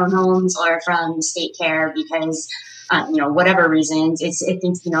from their own homes or from state care because, you know, whatever reasons. It's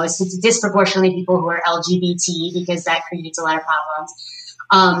disproportionately people who are LGBT because that creates a lot of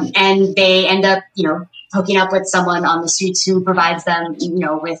problems. And they end up, you know, hooking up with someone on the streets who provides them, you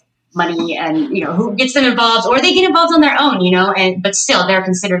know, with money and, you know, who gets them involved, or they get involved on their own, you know, but still they're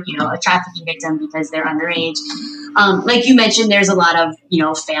considered, you know, a trafficking victim because they're underage. Like you mentioned, there's a lot of, you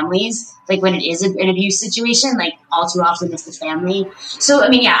know, families, like when it is an abuse situation, like all too often it's the family. So, I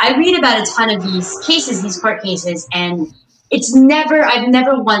mean, yeah, I read about a ton of these cases, these court cases, and I've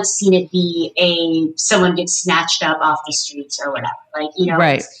never once seen it be someone gets snatched up off the streets or whatever. Like, you know,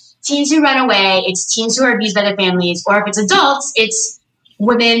 right. It's teens who run away, it's teens who are abused by their families, or if it's adults, it's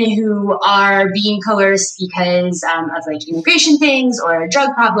women who are being coerced because of like immigration things or a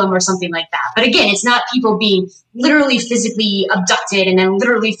drug problem or something like that. But again, it's not people being literally physically abducted and then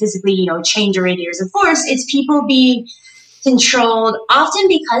literally physically, you know, chained to radiators of force. It's people being controlled often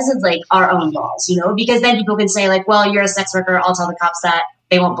because of like our own laws, you know, because then people can say like, well, you're a sex worker. I'll tell the cops that.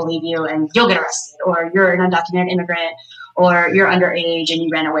 They won't believe you and you'll get arrested, or you're an undocumented immigrant, or you're underage and you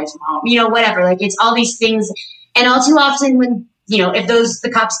ran away from home, you know, whatever. Like it's all these things. And all too often when, you know, if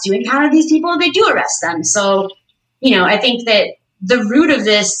the cops do encounter these people, they do arrest them. So, you know, I think that the root of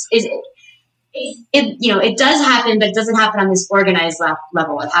this is, it does happen, but it doesn't happen on this organized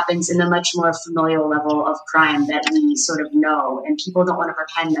level. It happens in a much more familial level of crime that we sort of know, and people don't want to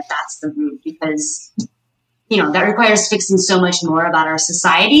pretend that that's the root because, you know, that requires fixing so much more about our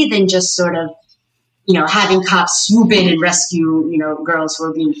society than just sort of, you know, having cops swoop in and rescue, you know, girls who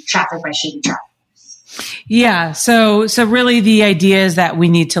are being trafficked by shady traffickers. Yeah. So really the idea is that we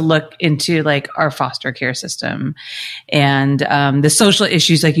need to look into like our foster care system and the social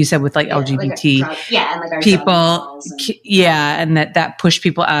issues, like you said, with like LGBT like people. And that push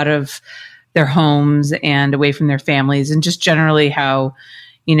people out of their homes and away from their families, and just generally how,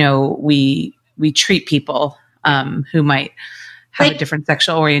 you know, we treat people who might have a different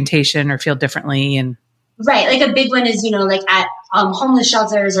sexual orientation or feel differently. And right. Like a big one is, you know, like at homeless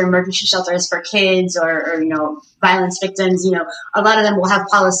shelters or emergency shelters for kids or, you know, violence victims, you know, a lot of them will have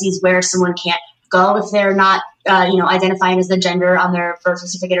policies where someone can't go if they're not, you know, identifying as the gender on their birth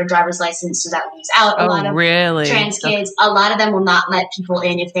certificate or driver's license. So that leaves out a lot of trans kids. A lot of them will not let people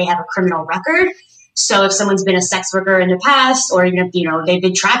in if they have a criminal record. So if someone's been a sex worker in the past, or even if, they've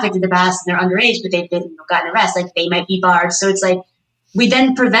been trafficked in the past and they're underage, but they've been gotten arrested, like they might be barred. So it's like, we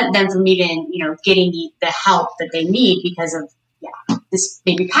then prevent them from even, getting the help that they need because of, this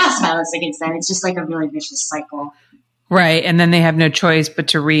maybe past violence against them. It's just like a really vicious cycle. Right. And then they have no choice but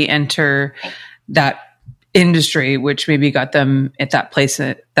to re-enter that industry, which maybe got them at that place,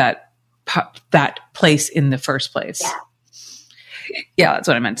 that place in the first place. Yeah, that's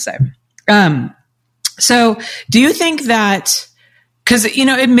what I meant to say. So do you think that, because,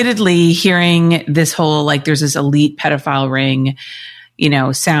 admittedly hearing this whole, like, there's this elite pedophile ring,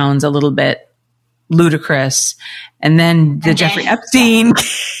 sounds a little bit ludicrous. And then the Jeffrey Epstein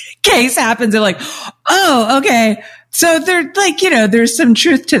case happens. They're like, oh, okay. So they're like, there's some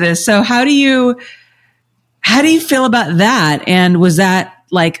truth to this. So how do you feel about that? And was that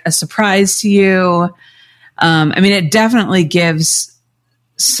like a surprise to you? It definitely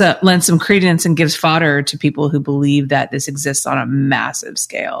lends some credence and gives fodder to people who believe that this exists on a massive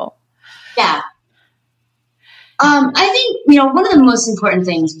scale. Yeah. I think, one of the most important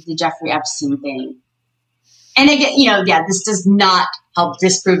things with the Jeffrey Epstein thing, and again, this does not help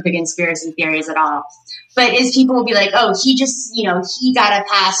disprove the conspiracy theories at all, but is people will be like, oh, he just, he got a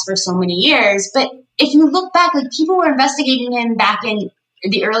pass for so many years. But if you look back, like, people were investigating him back in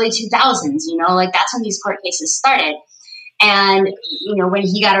the early 2000s, like that's when these court cases started. And, when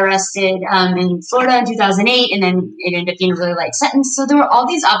he got arrested in Florida in 2008, and then it ended up being a really light sentence. So there were all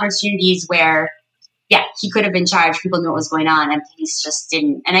these opportunities where, he could have been charged. People knew what was going on, and police just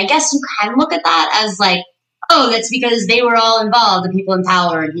didn't. And I guess you kind of look at that as like, oh, that's because they were all involved, the people in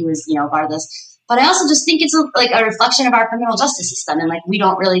power, and he was, part of this. But I also just think it's a reflection of our criminal justice system. And like, we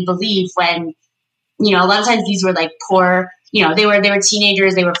don't really believe when, a lot of times these were like poor, they were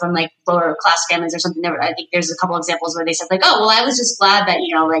teenagers. They were from like lower class families or something. I think there's a couple examples where they said like, oh, well, I was just glad that,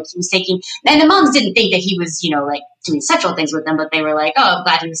 like he was taking, and the moms didn't think that he was, like doing sexual things with them, but they were like, oh, I'm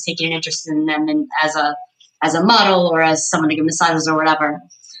glad he was taking an interest in them and as a model or as someone to give massages or whatever.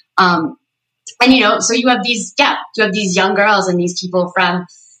 And, so you have these young girls and these people from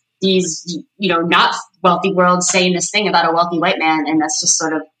these, not wealthy worlds saying this thing about a wealthy white man. And that's just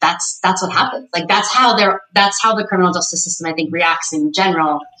sort of, that's what happens. Like, that's how the criminal justice system, I think, reacts in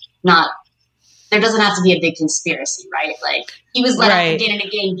general. There doesn't have to be a big conspiracy, right? Like, he was let out again and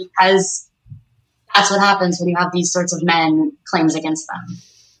again because that's what happens when you have these sorts of men claims against them.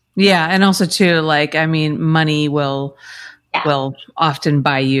 Yeah. And also too, like, money will often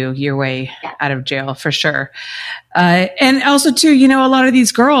buy you your way out of jail for sure. And also too, a lot of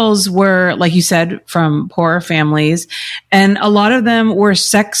these girls were, like you said, from poor families, and a lot of them were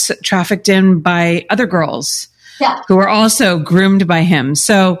sex trafficked in by other girls who were also groomed by him.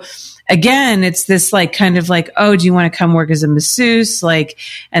 So again, it's this like kind of like, oh, do you want to come work as a masseuse? Like,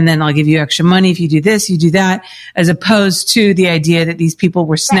 and then I'll give you extra money if you do this, you do that, as opposed to the idea that these people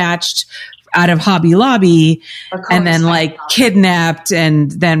were snatched out of Hobby Lobby and then like kidnapped and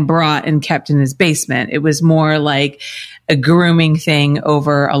then brought and kept in his basement. It was more like a grooming thing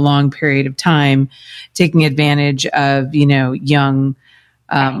over a long period of time, taking advantage of, young,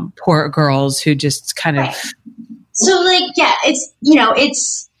 poor girls who just kind of. So like,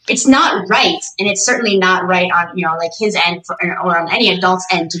 it's not right. And it's certainly not right on, like his end or on any adult's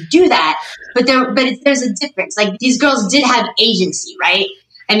end to do that. But there's a difference. Like, these girls did have agency, right?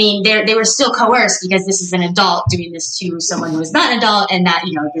 I mean, they were still coerced because this is an adult doing this to someone who is not an adult, and that,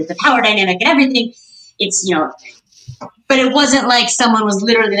 there's the power dynamic and everything. It's, but it wasn't like someone was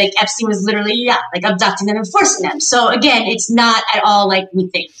literally, like Epstein was literally, like abducting them and forcing them. So again, it's not at all like we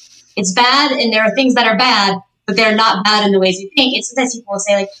think. It's bad, and there are things that are bad, but they're not bad in the ways you think. And sometimes people will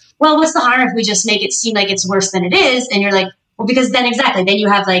say like, well, what's the harm if we just make it seem like it's worse than it is? And you're like, well, because then you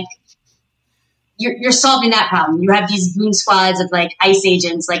have like, you're solving that problem. You have these goon squads of like ICE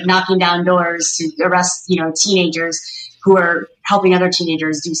agents, like knocking down doors to arrest, teenagers who are helping other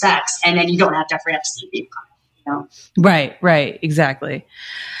teenagers do sex. And then you don't have Jeffrey Epstein. Right. Exactly.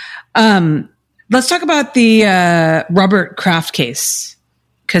 Let's talk about the Robert Kraft case,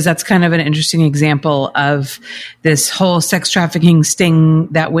 because that's kind of an interesting example of this whole sex trafficking sting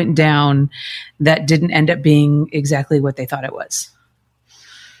that went down that didn't end up being exactly what they thought it was.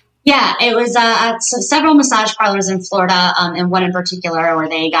 Yeah, it was several massage parlors in Florida, and one in particular where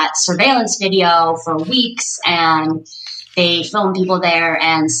they got surveillance video for weeks, and they filmed people there,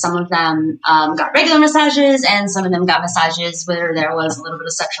 and some of them got regular massages, and some of them got massages where there was a little bit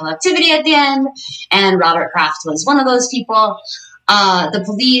of sexual activity at the end, and Robert Kraft was one of those people. The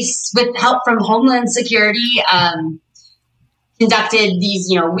police, with help from Homeland Security, conducted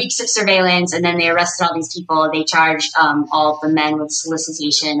these, weeks of surveillance, and then they arrested all these people. They charged all of the men with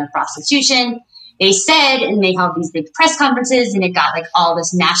solicitation of prostitution. they said, and they held these big press conferences, and it got like all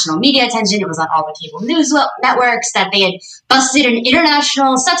this national media attention. It was on all the cable news networks that they had busted an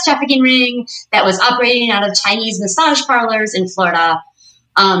international sex trafficking ring that was operating out of Chinese massage parlors in Florida.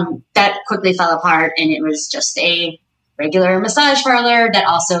 That quickly fell apart, and it was just a regular massage parlor that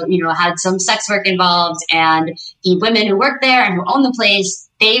also, had some sex work involved. And the women who worked there and who owned the place,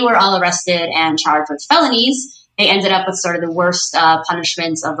 they were all arrested and charged with felonies. They ended up with sort of the worst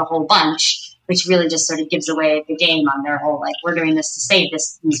punishments of the whole bunch, which really just sort of gives away the game on their whole, like, we're doing this to save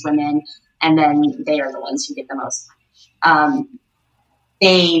these women, and then they are the ones who get the most.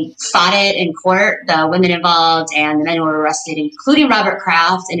 They fought it in court, the women involved, and the men were arrested, including Robert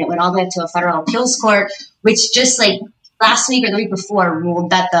Kraft, and it went all the way up to a federal appeals court, which just like last week or the week before ruled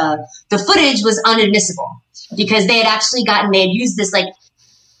that the footage was unadmissible because they had used this like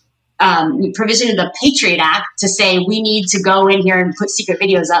provision of the Patriot Act to say we need to go in here and put secret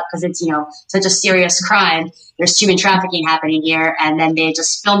videos up because it's, such a serious crime. There's human trafficking happening here. And then they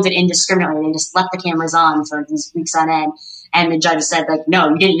just filmed it indiscriminately. They just left the cameras on for these weeks on end. And the judge said, like, no,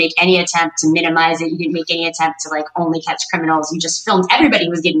 you didn't make any attempt to minimize it. You didn't make any attempt to, like, only catch criminals. You just filmed everybody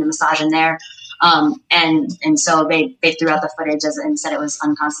who was getting the massage in there. And so they threw out the footage and said it was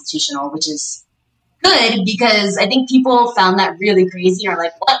unconstitutional, which is good because I think people found that really crazy or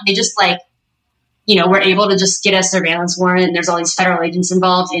like, what? They just, like, were able to just get a surveillance warrant and there's all these federal agents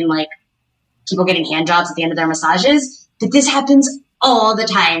involved in, like, people getting hand jobs at the end of their massages. But this happens all the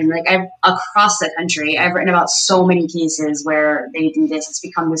time, like across the country. I've written about so many cases where they do this. It's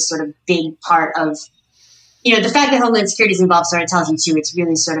become this sort of big part of, the fact that Homeland Security is involved sort of tells you too, it's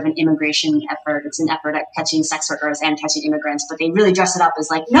really sort of an immigration effort. It's an effort at catching sex workers and catching immigrants, but they really dress it up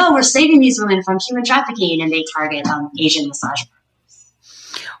as like, no, we're saving these women from human trafficking, and they target Asian massage parlors.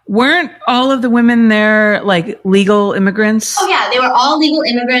 Weren't all of the women there like legal immigrants? Oh yeah, they were all legal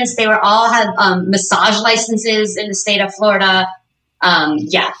immigrants. They were all had massage licenses in the state of Florida.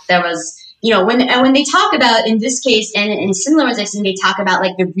 There was, when they talk about, in this case and in similar ones I've seen, they talk about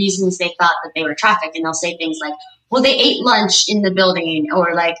like the reasons they thought that they were trafficked, and they'll say things like, well, they ate lunch in the building,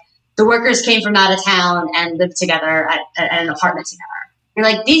 or like the workers came from out of town and lived together at an apartment together. You're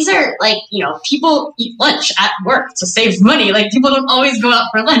like, these are like, people eat lunch at work to save money. Like, people don't always go out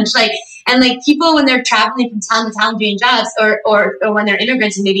for lunch. Like, and like people when they're traveling from town to town doing jobs, or when they're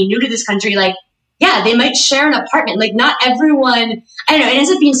immigrants and maybe new to this country, like, yeah, they might share an apartment. Like, not everyone, I don't know, it ends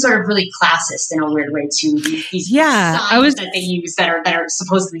up being sort of really classist in a weird way too. These signs that they use that are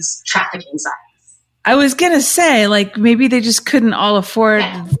supposedly trafficking signs. I was going to say, like, maybe they just couldn't all afford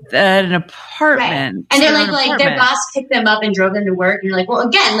an apartment. Right. And they're like their boss picked them up and drove them to work. And you're like, well,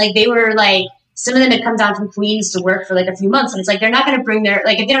 again, like they were like, some of them had come down from Queens to work for like a few months. And it's like, they're not going to bring their,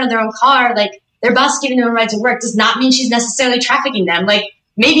 like, if they don't have their own car, like their boss giving them a ride to work does not mean she's necessarily trafficking them. Like,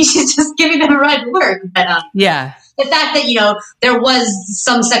 maybe she's just giving them a ride to work. But the fact that, there was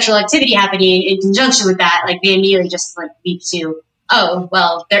some sexual activity happening in conjunction with that, like they immediately just like leap to, oh,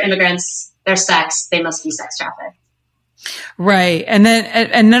 well, they're immigrants, they're sex, they must be sex trafficked. Right. And then,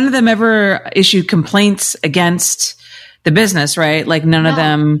 and none of them ever issued complaints against the business, right? Like none of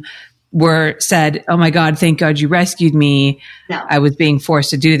them said, oh my God, thank God you rescued me. No. I was being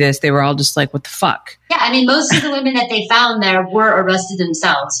forced to do this. They were all just like, what the fuck? Yeah. I mean, most of the women that they found there were arrested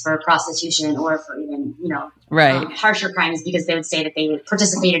themselves for prostitution or for even, harsher crimes, because they would say that they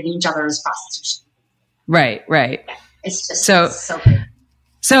participated in each other's prostitution. Right. Right. Yeah. It's just so good.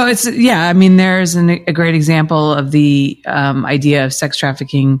 So it's, I mean, there's a great example of the idea of sex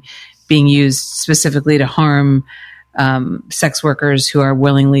trafficking being used specifically to harm sex workers who are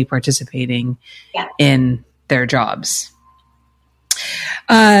willingly participating in their jobs.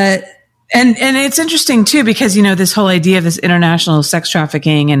 And it's interesting too, because, this whole idea of this international sex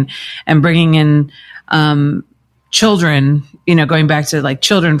trafficking and bringing in children, going back to like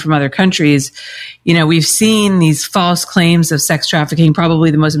children from other countries, we've seen these false claims of sex trafficking. Probably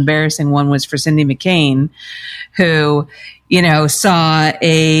the most embarrassing one was for Cindy McCain, who, saw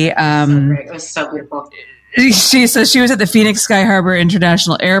it was so beautiful. She was at the Phoenix Sky Harbor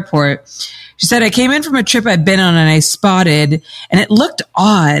International Airport. She said, I came in from a trip I'd been on and I spotted, and it looked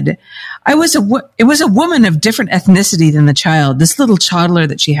odd. It was a woman of different ethnicity than the child, this little toddler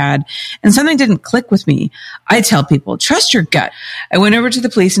that she had, and something didn't click with me. I tell people, trust your gut. I went over to the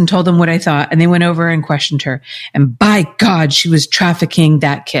police and told them what I thought, and they went over and questioned her. And by God, she was trafficking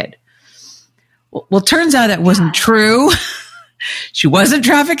that kid. Well, turns out that wasn't true. She wasn't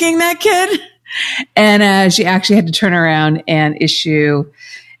trafficking that kid. And she actually had to turn around and issue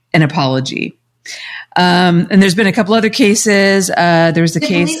an apology. And there's been a couple other cases. There was the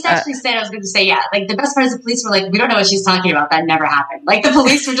case. Police actually said, I was going to say, yeah, like the best part is the police were like, we don't know what she's talking about. That never happened. Like the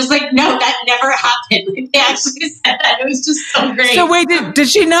police were just like, no, that never happened. Like, they actually said that. It was just so great. So wait, did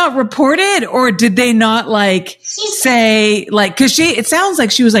she not report it, or did they not say like, cause it sounds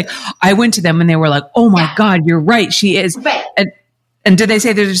like she was like, I went to them and they were like, oh my God, you're right. She is. Right. And did they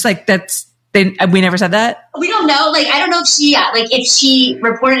say they're just like, we never said that? We don't know. Like, I don't know if she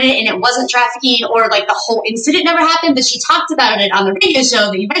reported it and it wasn't trafficking, or like the whole incident never happened, but she talked about it on the radio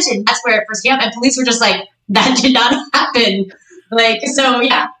show that you mentioned. That's where it first came up, and police were just like, that did not happen. Like, so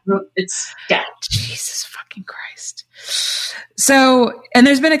yeah, Jesus fucking Christ. So, and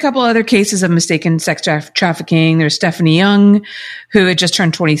there's been a couple other cases of mistaken sex trafficking. There's Stephanie Young, who had just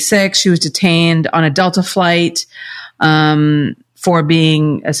turned 26. She was detained on a Delta flight, for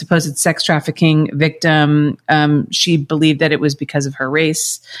being a supposed sex trafficking victim. She believed that it was because of her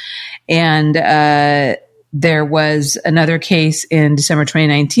race. And there was another case in December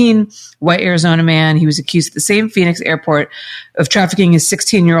 2019, white Arizona man. He was accused at the same Phoenix airport of trafficking his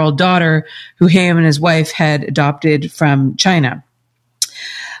 16-year-old daughter, who him and his wife had adopted from China.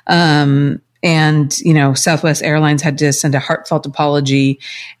 And, Southwest Airlines had to send a heartfelt apology,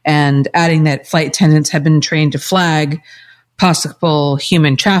 and adding that flight attendants had been trained to flag possible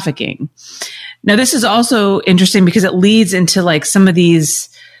human trafficking. Now, this is also interesting because it leads into like some of these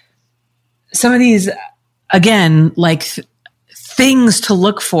again, like things to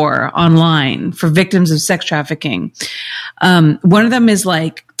look for online for victims of sex trafficking. One of them is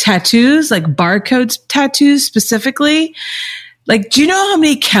like tattoos, like barcode tattoos specifically. Like, do you know how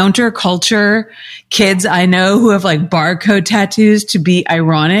many counterculture kids I know who have like barcode tattoos to be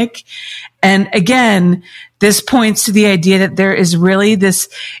ironic? And again, this points to the idea that there is really this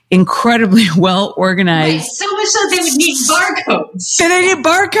incredibly well organized. Right, so much so they would need barcodes. They need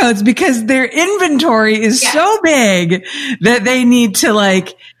barcodes because their inventory is so big that they need to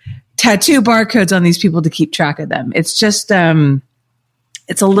like tattoo barcodes on these people to keep track of them. It's just,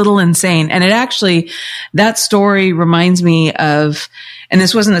 it's a little insane. And it actually, that story reminds me of, and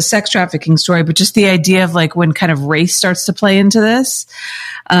this wasn't a sex trafficking story, but just the idea of like when kind of race starts to play into this.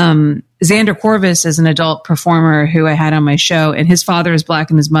 Xander Corvus is an adult performer who I had on my show, and his father is black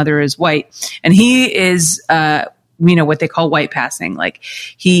and his mother is white. And he is, what they call white passing. Like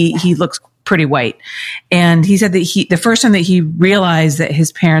he looks pretty white. And he said that the first time that he realized that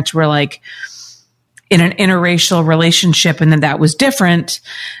his parents were like in an interracial relationship and that was different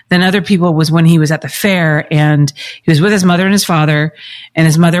than other people was when he was at the fair, and he was with his mother and his father, and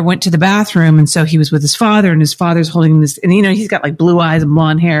his mother went to the bathroom. And so he was with his father, and his father's holding this, and he's got like blue eyes and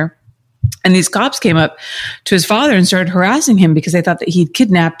blonde hair. And these cops came up to his father and started harassing him because they thought that he'd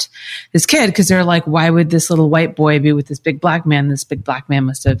kidnapped this kid. Because they're like, why would this little white boy be with this big black man? This big black man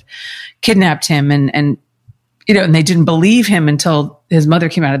must have kidnapped him. And they didn't believe him until his mother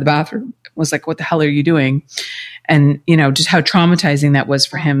came out of the bathroom. Was like, what the hell are you doing? And, just how traumatizing that was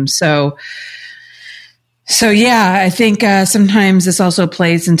for him. So yeah, I think sometimes this also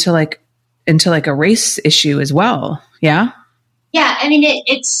plays into like a race issue as well. Yeah. Yeah, I mean,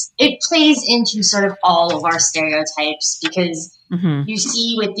 it plays into sort of all of our stereotypes because you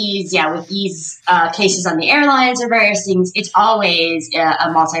see with these cases on the airlines or various things, it's always a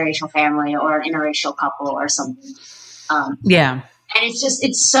multiracial family or an interracial couple or something. And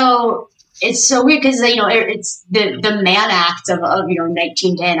it's so weird because it's the Mann Act of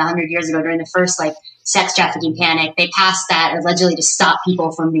 1910, 100 years ago during the first like sex trafficking panic. They passed that allegedly to stop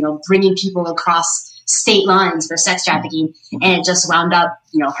people from bringing people across state lines for sex trafficking, and it just wound up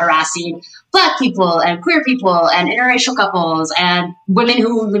harassing Black people and queer people and interracial couples and women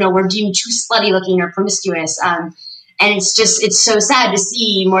who were deemed too slutty looking or promiscuous. And it's so sad to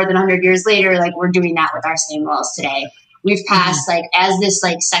see more than 100 years later, like we're doing that with our same laws today. We've passed as this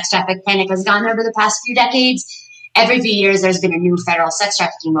sex traffic panic has gone over the past few decades. Every few years, there's been a new federal sex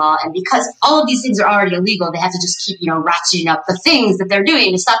trafficking law. And because all of these things are already illegal, they have to just keep, ratcheting up the things that they're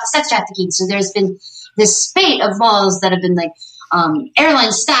doing to stop the sex trafficking. So there's been this spate of laws that have been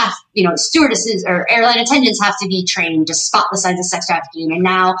airline staff, stewardesses or airline attendants have to be trained to spot the signs of sex trafficking. And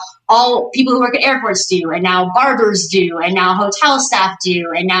now all people who work at airports do, and now barbers do, and now hotel staff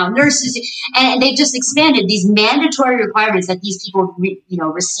do, and now nurses do. And they've just expanded these mandatory requirements that these people,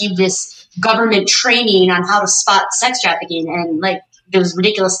 receive this government training on how to spot sex trafficking. And those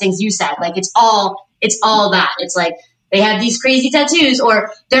ridiculous things you said, it's all that. It's like, they have these crazy tattoos,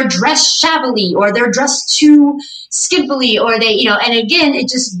 or they're dressed shabbily, or they're dressed too skimpily, or they, and again, it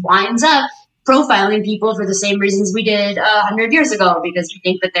just winds up profiling people for the same reasons we did 100 years ago, because we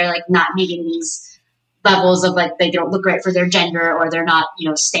think that they're not meeting these levels of they don't look right for their gender, or they're not,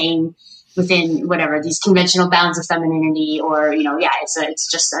 staying within whatever these conventional bounds of femininity, or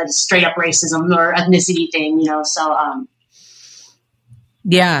it's just a straight up racism or ethnicity thing, So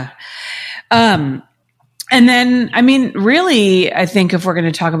and then, I mean, really, I think if we're going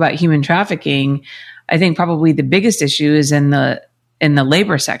to talk about human trafficking, I think probably the biggest issue is in the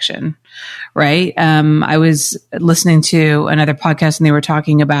labor section, right? I was listening to another podcast and they were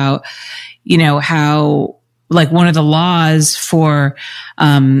talking about, how like one of the laws for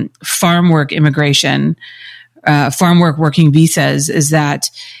farm work immigration, farm work working visas is that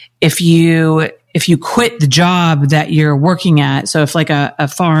if you quit the job that you're working at, so if like a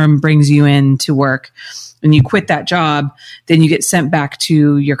farm brings you in to work and you quit that job, then you get sent back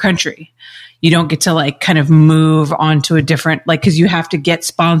to your country. You don't get to like kind of move on to a different, like, cause you have to get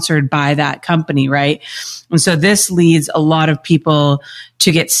sponsored by that company. Right. And so this leads a lot of people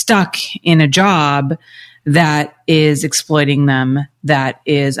to get stuck in a job that is exploiting them, that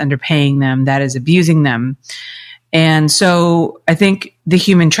is underpaying them, that is abusing them. And so I think the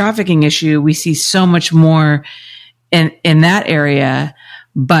human trafficking issue, we see so much more in that area.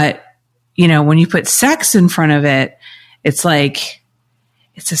 But, when you put sex in front of it, it's like,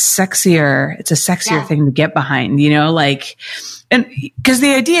 it's a sexier thing to get behind, and because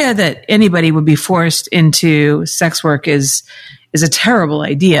the idea that anybody would be forced into sex work is a terrible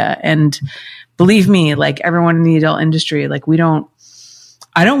idea. And believe me, like everyone in the adult industry, like I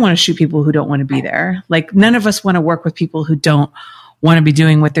don't want to shoot people who don't want to be there. Like none of us want to work with people who don't want to be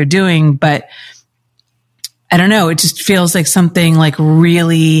doing what they're doing. But I don't know. It just feels like something like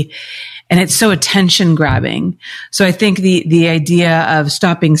really, and it's so attention grabbing. So I think the idea of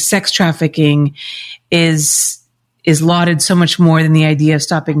stopping sex trafficking is lauded so much more than the idea of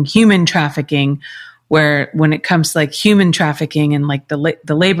stopping human trafficking, where when it comes to like human trafficking and like the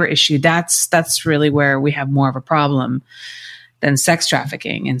labor issue, that's really where we have more of a problem than sex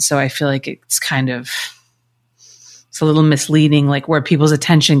trafficking. And so I feel like it's a little misleading, like where people's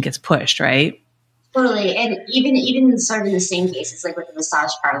attention gets pushed, right? Totally. And even sort of in the same cases, like with the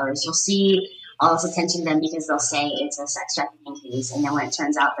massage parlors, you'll see all this attention to them because they'll say it's a sex trafficking case. And then when it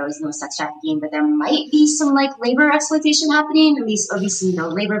turns out there was no sex trafficking, but there might be some like labor exploitation happening, at least obviously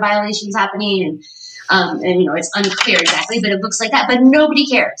labor violations happening. And it's unclear exactly, but it looks like that. But nobody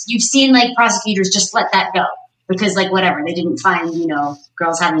cares. You've seen like prosecutors just let that go because like whatever, they didn't find,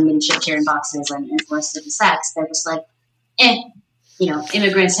 girls having been shipped here in boxes and forced into sex. They're just like,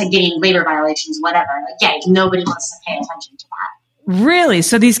 immigrants getting labor violations, whatever. Like, yeah, nobody wants to pay attention to that. Really?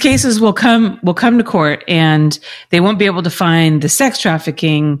 So these cases will come to court and they won't be able to find the sex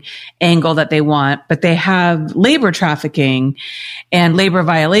trafficking angle that they want, but they have labor trafficking and labor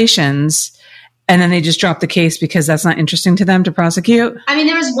violations. And then they just drop the case because that's not interesting to them to prosecute? I mean,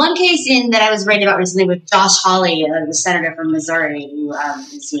 there was one case that I was writing about recently with Josh Hawley, the senator from Missouri, who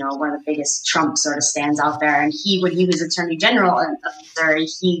is, one of the biggest Trump sort of stands out there. And when he was Attorney General of Missouri,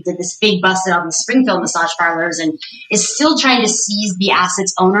 he did this big busted out in the Springfield massage parlors and is still trying to seize the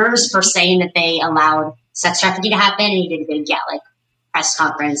assets owners for saying that they allowed sex trafficking to happen. And he did a big, press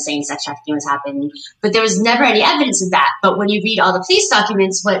conference saying sex trafficking was happening, but there was never any evidence of that. But when you read all the police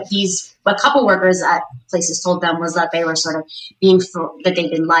documents, what couple workers at places told them was that they were sort of that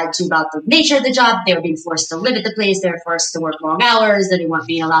they'd been lied to about the nature of the job. They were being forced to live at the place. They were forced to work long hours, that they weren't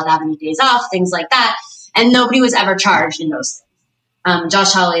being allowed to have any days off, things like that. And nobody was ever charged in those things.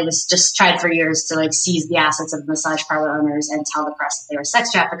 Josh Hawley was just tried for years to like seize the assets of massage parlor owners and tell the press that they were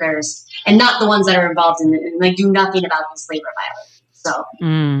sex traffickers and not the ones that are involved in and like do nothing about this labor violence. So,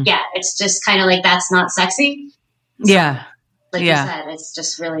 it's just kind of like, that's not sexy. So, like you said, it's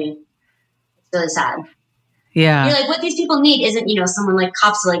just really sad. Yeah. You're like, what these people need isn't, someone like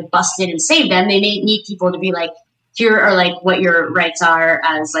cops to like bust in and save them. They may need people to be like, here are like what your rights are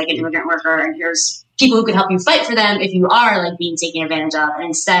as like an immigrant worker. And here's people who can help you fight for them if you are like being taken advantage of. And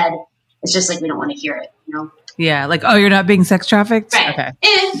instead, it's just like, we don't want to hear it, Yeah. Like, oh, you're not being sex trafficked? Right. Okay.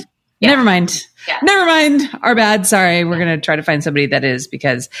 Never mind. Yeah. Never mind. Our bad. Sorry. We're going to try to find somebody that is,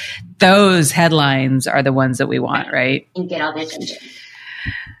 because those headlines are the ones that we want, right? And get all the attention.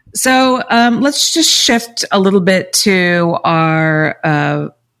 So let's just shift a little bit to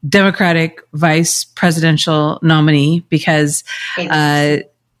our Democratic vice presidential nominee, because, so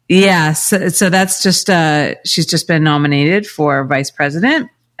that's just, she's just been nominated for vice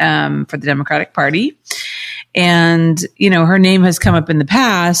president for the Democratic Party. And, her name has come up in the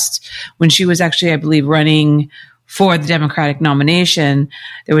past when she was actually, I believe, running for the Democratic nomination.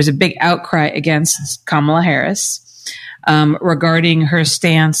 There was a big outcry against Kamala Harris regarding her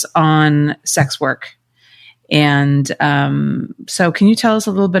stance on sex work. And so can you tell us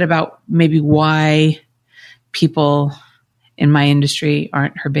a little bit about maybe why people in my industry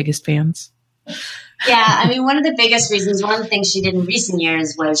aren't her biggest fans. Yeah, I mean, one of the biggest reasons, one of the things she did in recent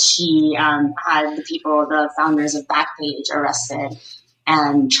years was she had the founders of Backpage arrested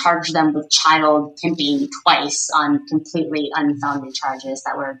and charged them with child pimping twice on completely unfounded charges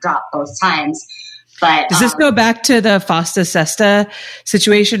that were dropped both times. But does this go back to the Fosta Sesta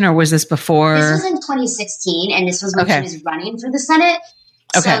situation, or was this before? This was in 2016, and this was when she was running for the Senate.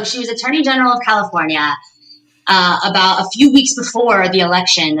 So she was Attorney General of California. About a few weeks before the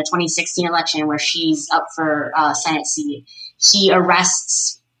election, the 2016 election, where she's up for Senate seat, she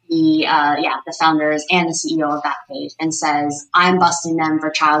arrests the founders and the CEO of Backpage and says, "I'm busting them for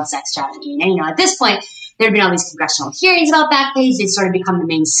child sex trafficking." And at this point, there had been all these congressional hearings about Backpage. They'd sort of become the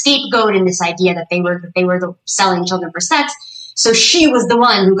main scapegoat in this idea that they were selling children for sex. So she was the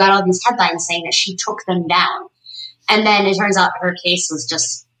one who got all these headlines saying that she took them down. And then it turns out her case was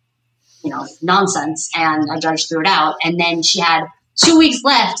just nonsense, and a judge threw it out. And then she had 2 weeks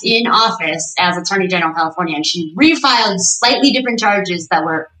left in office as Attorney General of California, and she refiled slightly different charges that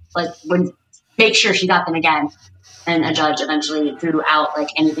would make sure she got them again. And a judge eventually threw out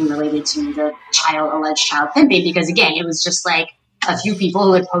anything related to the alleged child pimping, because again, it was just a few people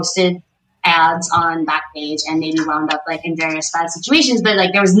who had posted ads on Backpage and maybe wound up in various bad situations, but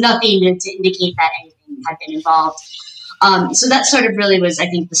there was nothing to indicate that anything had been involved. So that sort of really was, I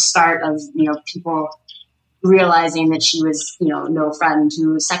think, the start of, people realizing that she was, no friend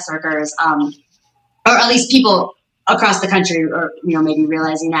to sex workers, or at least people across the country, or, maybe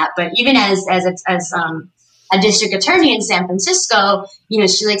realizing that. But even as a district attorney in San Francisco,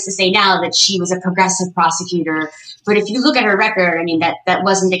 she likes to say now that she was a progressive prosecutor. But if you look at her record, I mean, that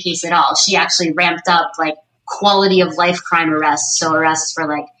wasn't the case at all. She actually ramped up quality of life crime arrests. So arrests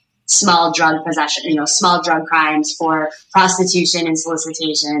for small drug possession, small drug crimes, for prostitution and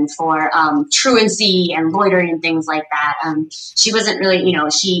solicitation, for truancy and loitering and things like that. She wasn't really,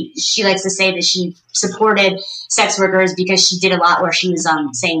 she likes to say that she supported sex workers because she did a lot where she was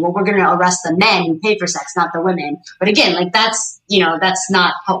saying, well, we're going to arrest the men who pay for sex, not the women. But again, that's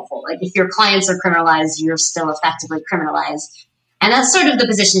not helpful. If your clients are criminalized, you're still effectively criminalized. And that's sort of the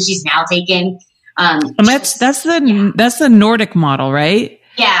position she's now taking. And that's the Nordic model, right?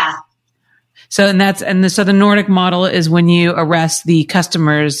 Yeah. So the Nordic model is when you arrest the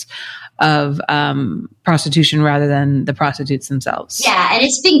customers of prostitution rather than the prostitutes themselves. Yeah, and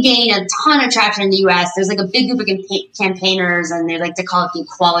it's been gaining a ton of traction in the U.S. There's a big group of campaigners, and they like to call it the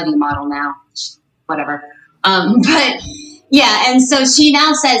equality model now. Whatever. But yeah, and so she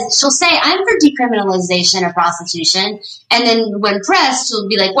now says, she'll say, "I'm for decriminalization of prostitution." And then when pressed, she'll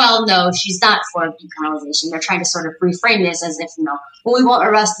be like, well, no, she's not for decriminalization. They're trying to sort of reframe this as if, well, we won't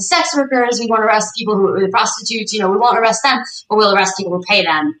arrest the sex workers. We won't arrest people who are the prostitutes. We won't arrest them, but we'll arrest people who pay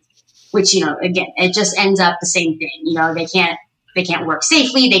them, which, again, it just ends up the same thing. They can't work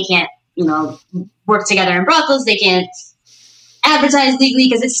safely. They can't, work together in brothels. They can't advertise legally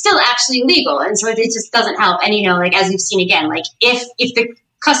because it's still actually illegal. And so it just doesn't help. And, as we've seen again, if the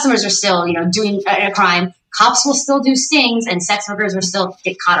customers are still, doing a crime, cops will still do stings and sex workers will still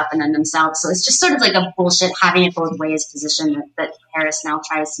get caught up in them themselves. So it's just sort of a bullshit having it both ways position that Harris now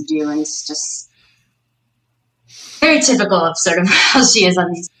tries to do. And it's just very typical of sort of how she is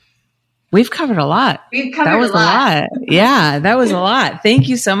on these. We've covered a lot. That was a lot. Yeah, that was a lot. Thank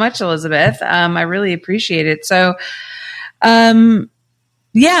you so much, Elizabeth. I really appreciate it. So, I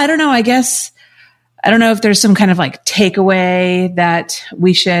don't know. I guess, I don't know if there's some kind of takeaway that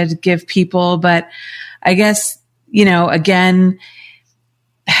we should give people, but I guess, again,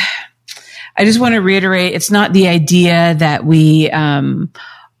 I just want to reiterate, it's not the idea that we,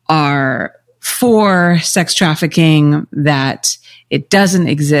 are for sex trafficking, that it doesn't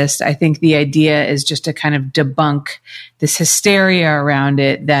exist. I think the idea is just to kind of debunk this hysteria around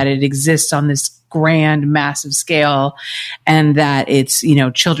it, that it exists on this grand, massive scale, and that it's,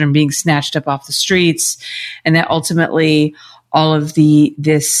 children being snatched up off the streets, and that ultimately all of a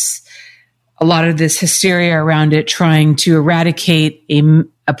lot of this hysteria around it trying to eradicate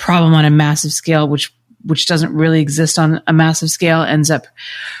a problem on a massive scale, which doesn't really exist on a massive scale, ends up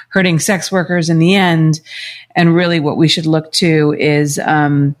hurting sex workers in the end. And really what we should look to is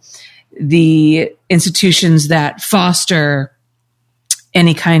the institutions that foster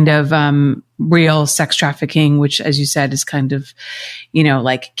any kind of real sex trafficking, which, as you said, is kind of,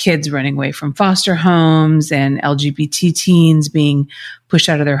 kids running away from foster homes and LGBT teens being pushed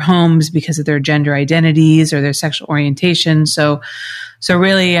out of their homes because of their gender identities or their sexual orientation. So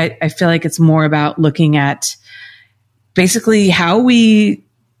really, I feel like it's more about looking at basically how we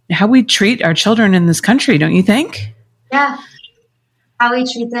treat our children in this country, don't you think? Yeah. how we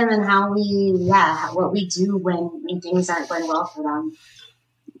treat them and what we do when things aren't going well for them.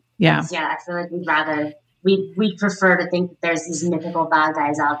 Yeah. I feel like we'd prefer to think that there's these mythical bad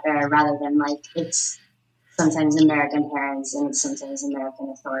guys out there rather than like it's sometimes American parents and it's sometimes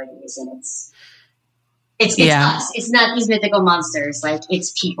American authorities and it's us. It's not these mythical monsters. Like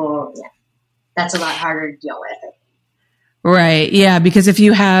it's people. Yeah. That's a lot harder to deal with. Right. Yeah. Because if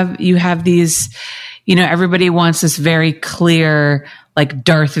you have these, everybody wants this very clear, like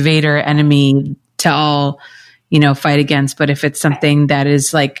Darth Vader enemy to all, fight against. But if it's something that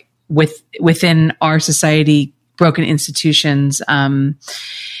is like within our society, broken institutions,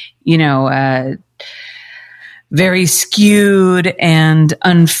 very skewed and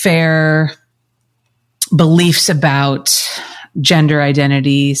unfair beliefs about gender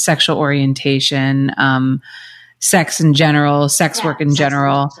identity, sexual orientation, sex in general, sex work in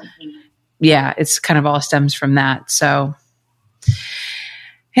general. Yeah, it's kind of all stems from that. So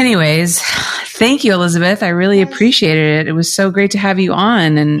anyways, thank you, Elizabeth. I really appreciated it. It was so great to have you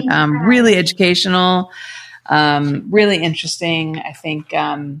on and really educational, really interesting. I think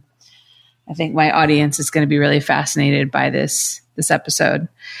my audience is going to be really fascinated by this episode.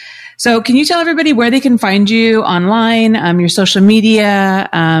 So can you tell everybody where they can find you online, your social media,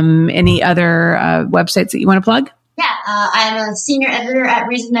 any other websites that you want to plug? Yeah, I'm a senior editor at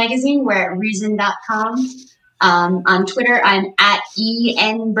Reason Magazine. We're at reason.com. On Twitter, I'm at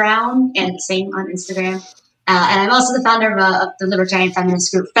EN Brown, and same on Instagram. And I'm also the founder of the libertarian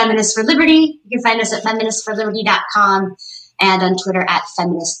feminist group, Feminists for Liberty. You can find us at feministsforliberty.com and on Twitter at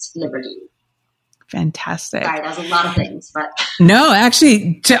Feminist Liberty. Fantastic. Sorry, that was a lot of things, but no,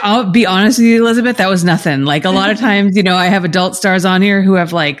 actually, I'll be honest with you, Elizabeth, that was nothing. Like a lot of times, I have adult stars on here who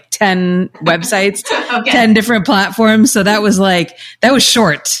have like 10 websites, 10 different platforms. So that was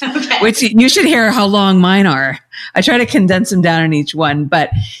short, which you should hear how long mine are. I try to condense them down in each one, but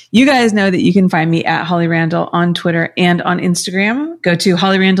you guys know that you can find me at Holly Randall on Twitter and on Instagram. Go to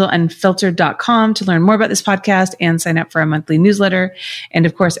hollyrandalunfiltered.com to learn more about this podcast and sign up for a monthly newsletter. And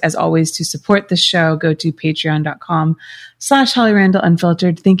of course, as always, to support the show, go to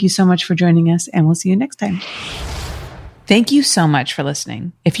patreon.com/hollyrandalunfiltered. Thank you so much for joining us, and we'll see you next time. Thank you so much for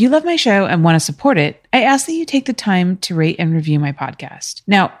listening. If you love my show and want to support it, I ask that you take the time to rate and review my podcast.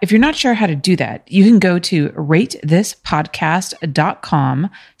 Now, if you're not sure how to do that, you can go to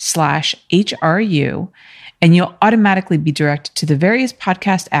ratethispodcast.com/HRU, and you'll automatically be directed to the various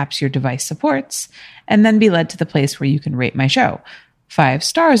podcast apps your device supports, and then be led to the place where you can rate my show. 5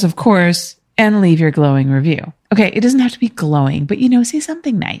 stars, of course, and leave your glowing review. Okay, it doesn't have to be glowing, but say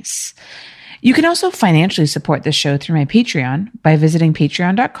something nice. You can also financially support this show through my Patreon by visiting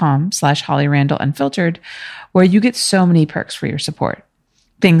patreon.com/hollyrandalunfiltered, where you get so many perks for your support.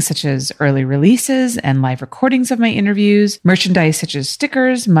 Things such as early releases and live recordings of my interviews, merchandise such as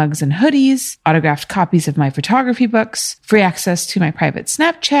stickers, mugs, and hoodies, autographed copies of my photography books, free access to my private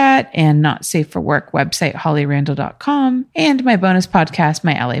Snapchat and not safe for work website, hollyrandall.com, and my bonus podcast,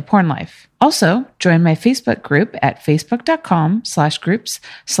 My LA Porn Life. Also, join my Facebook group at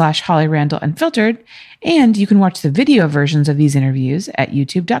facebook.com/groups/hollyrandalunfiltered, and you can watch the video versions of these interviews at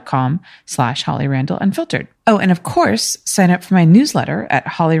youtube.com/hollyrandalunfiltered. Oh, and of course, sign up for my newsletter at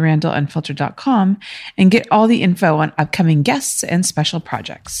hollyrandalunfiltered.com and get all the info on upcoming guests and special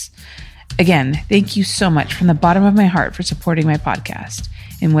projects. Again, thank you so much from the bottom of my heart for supporting my podcast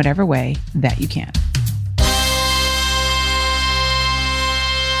in whatever way that you can.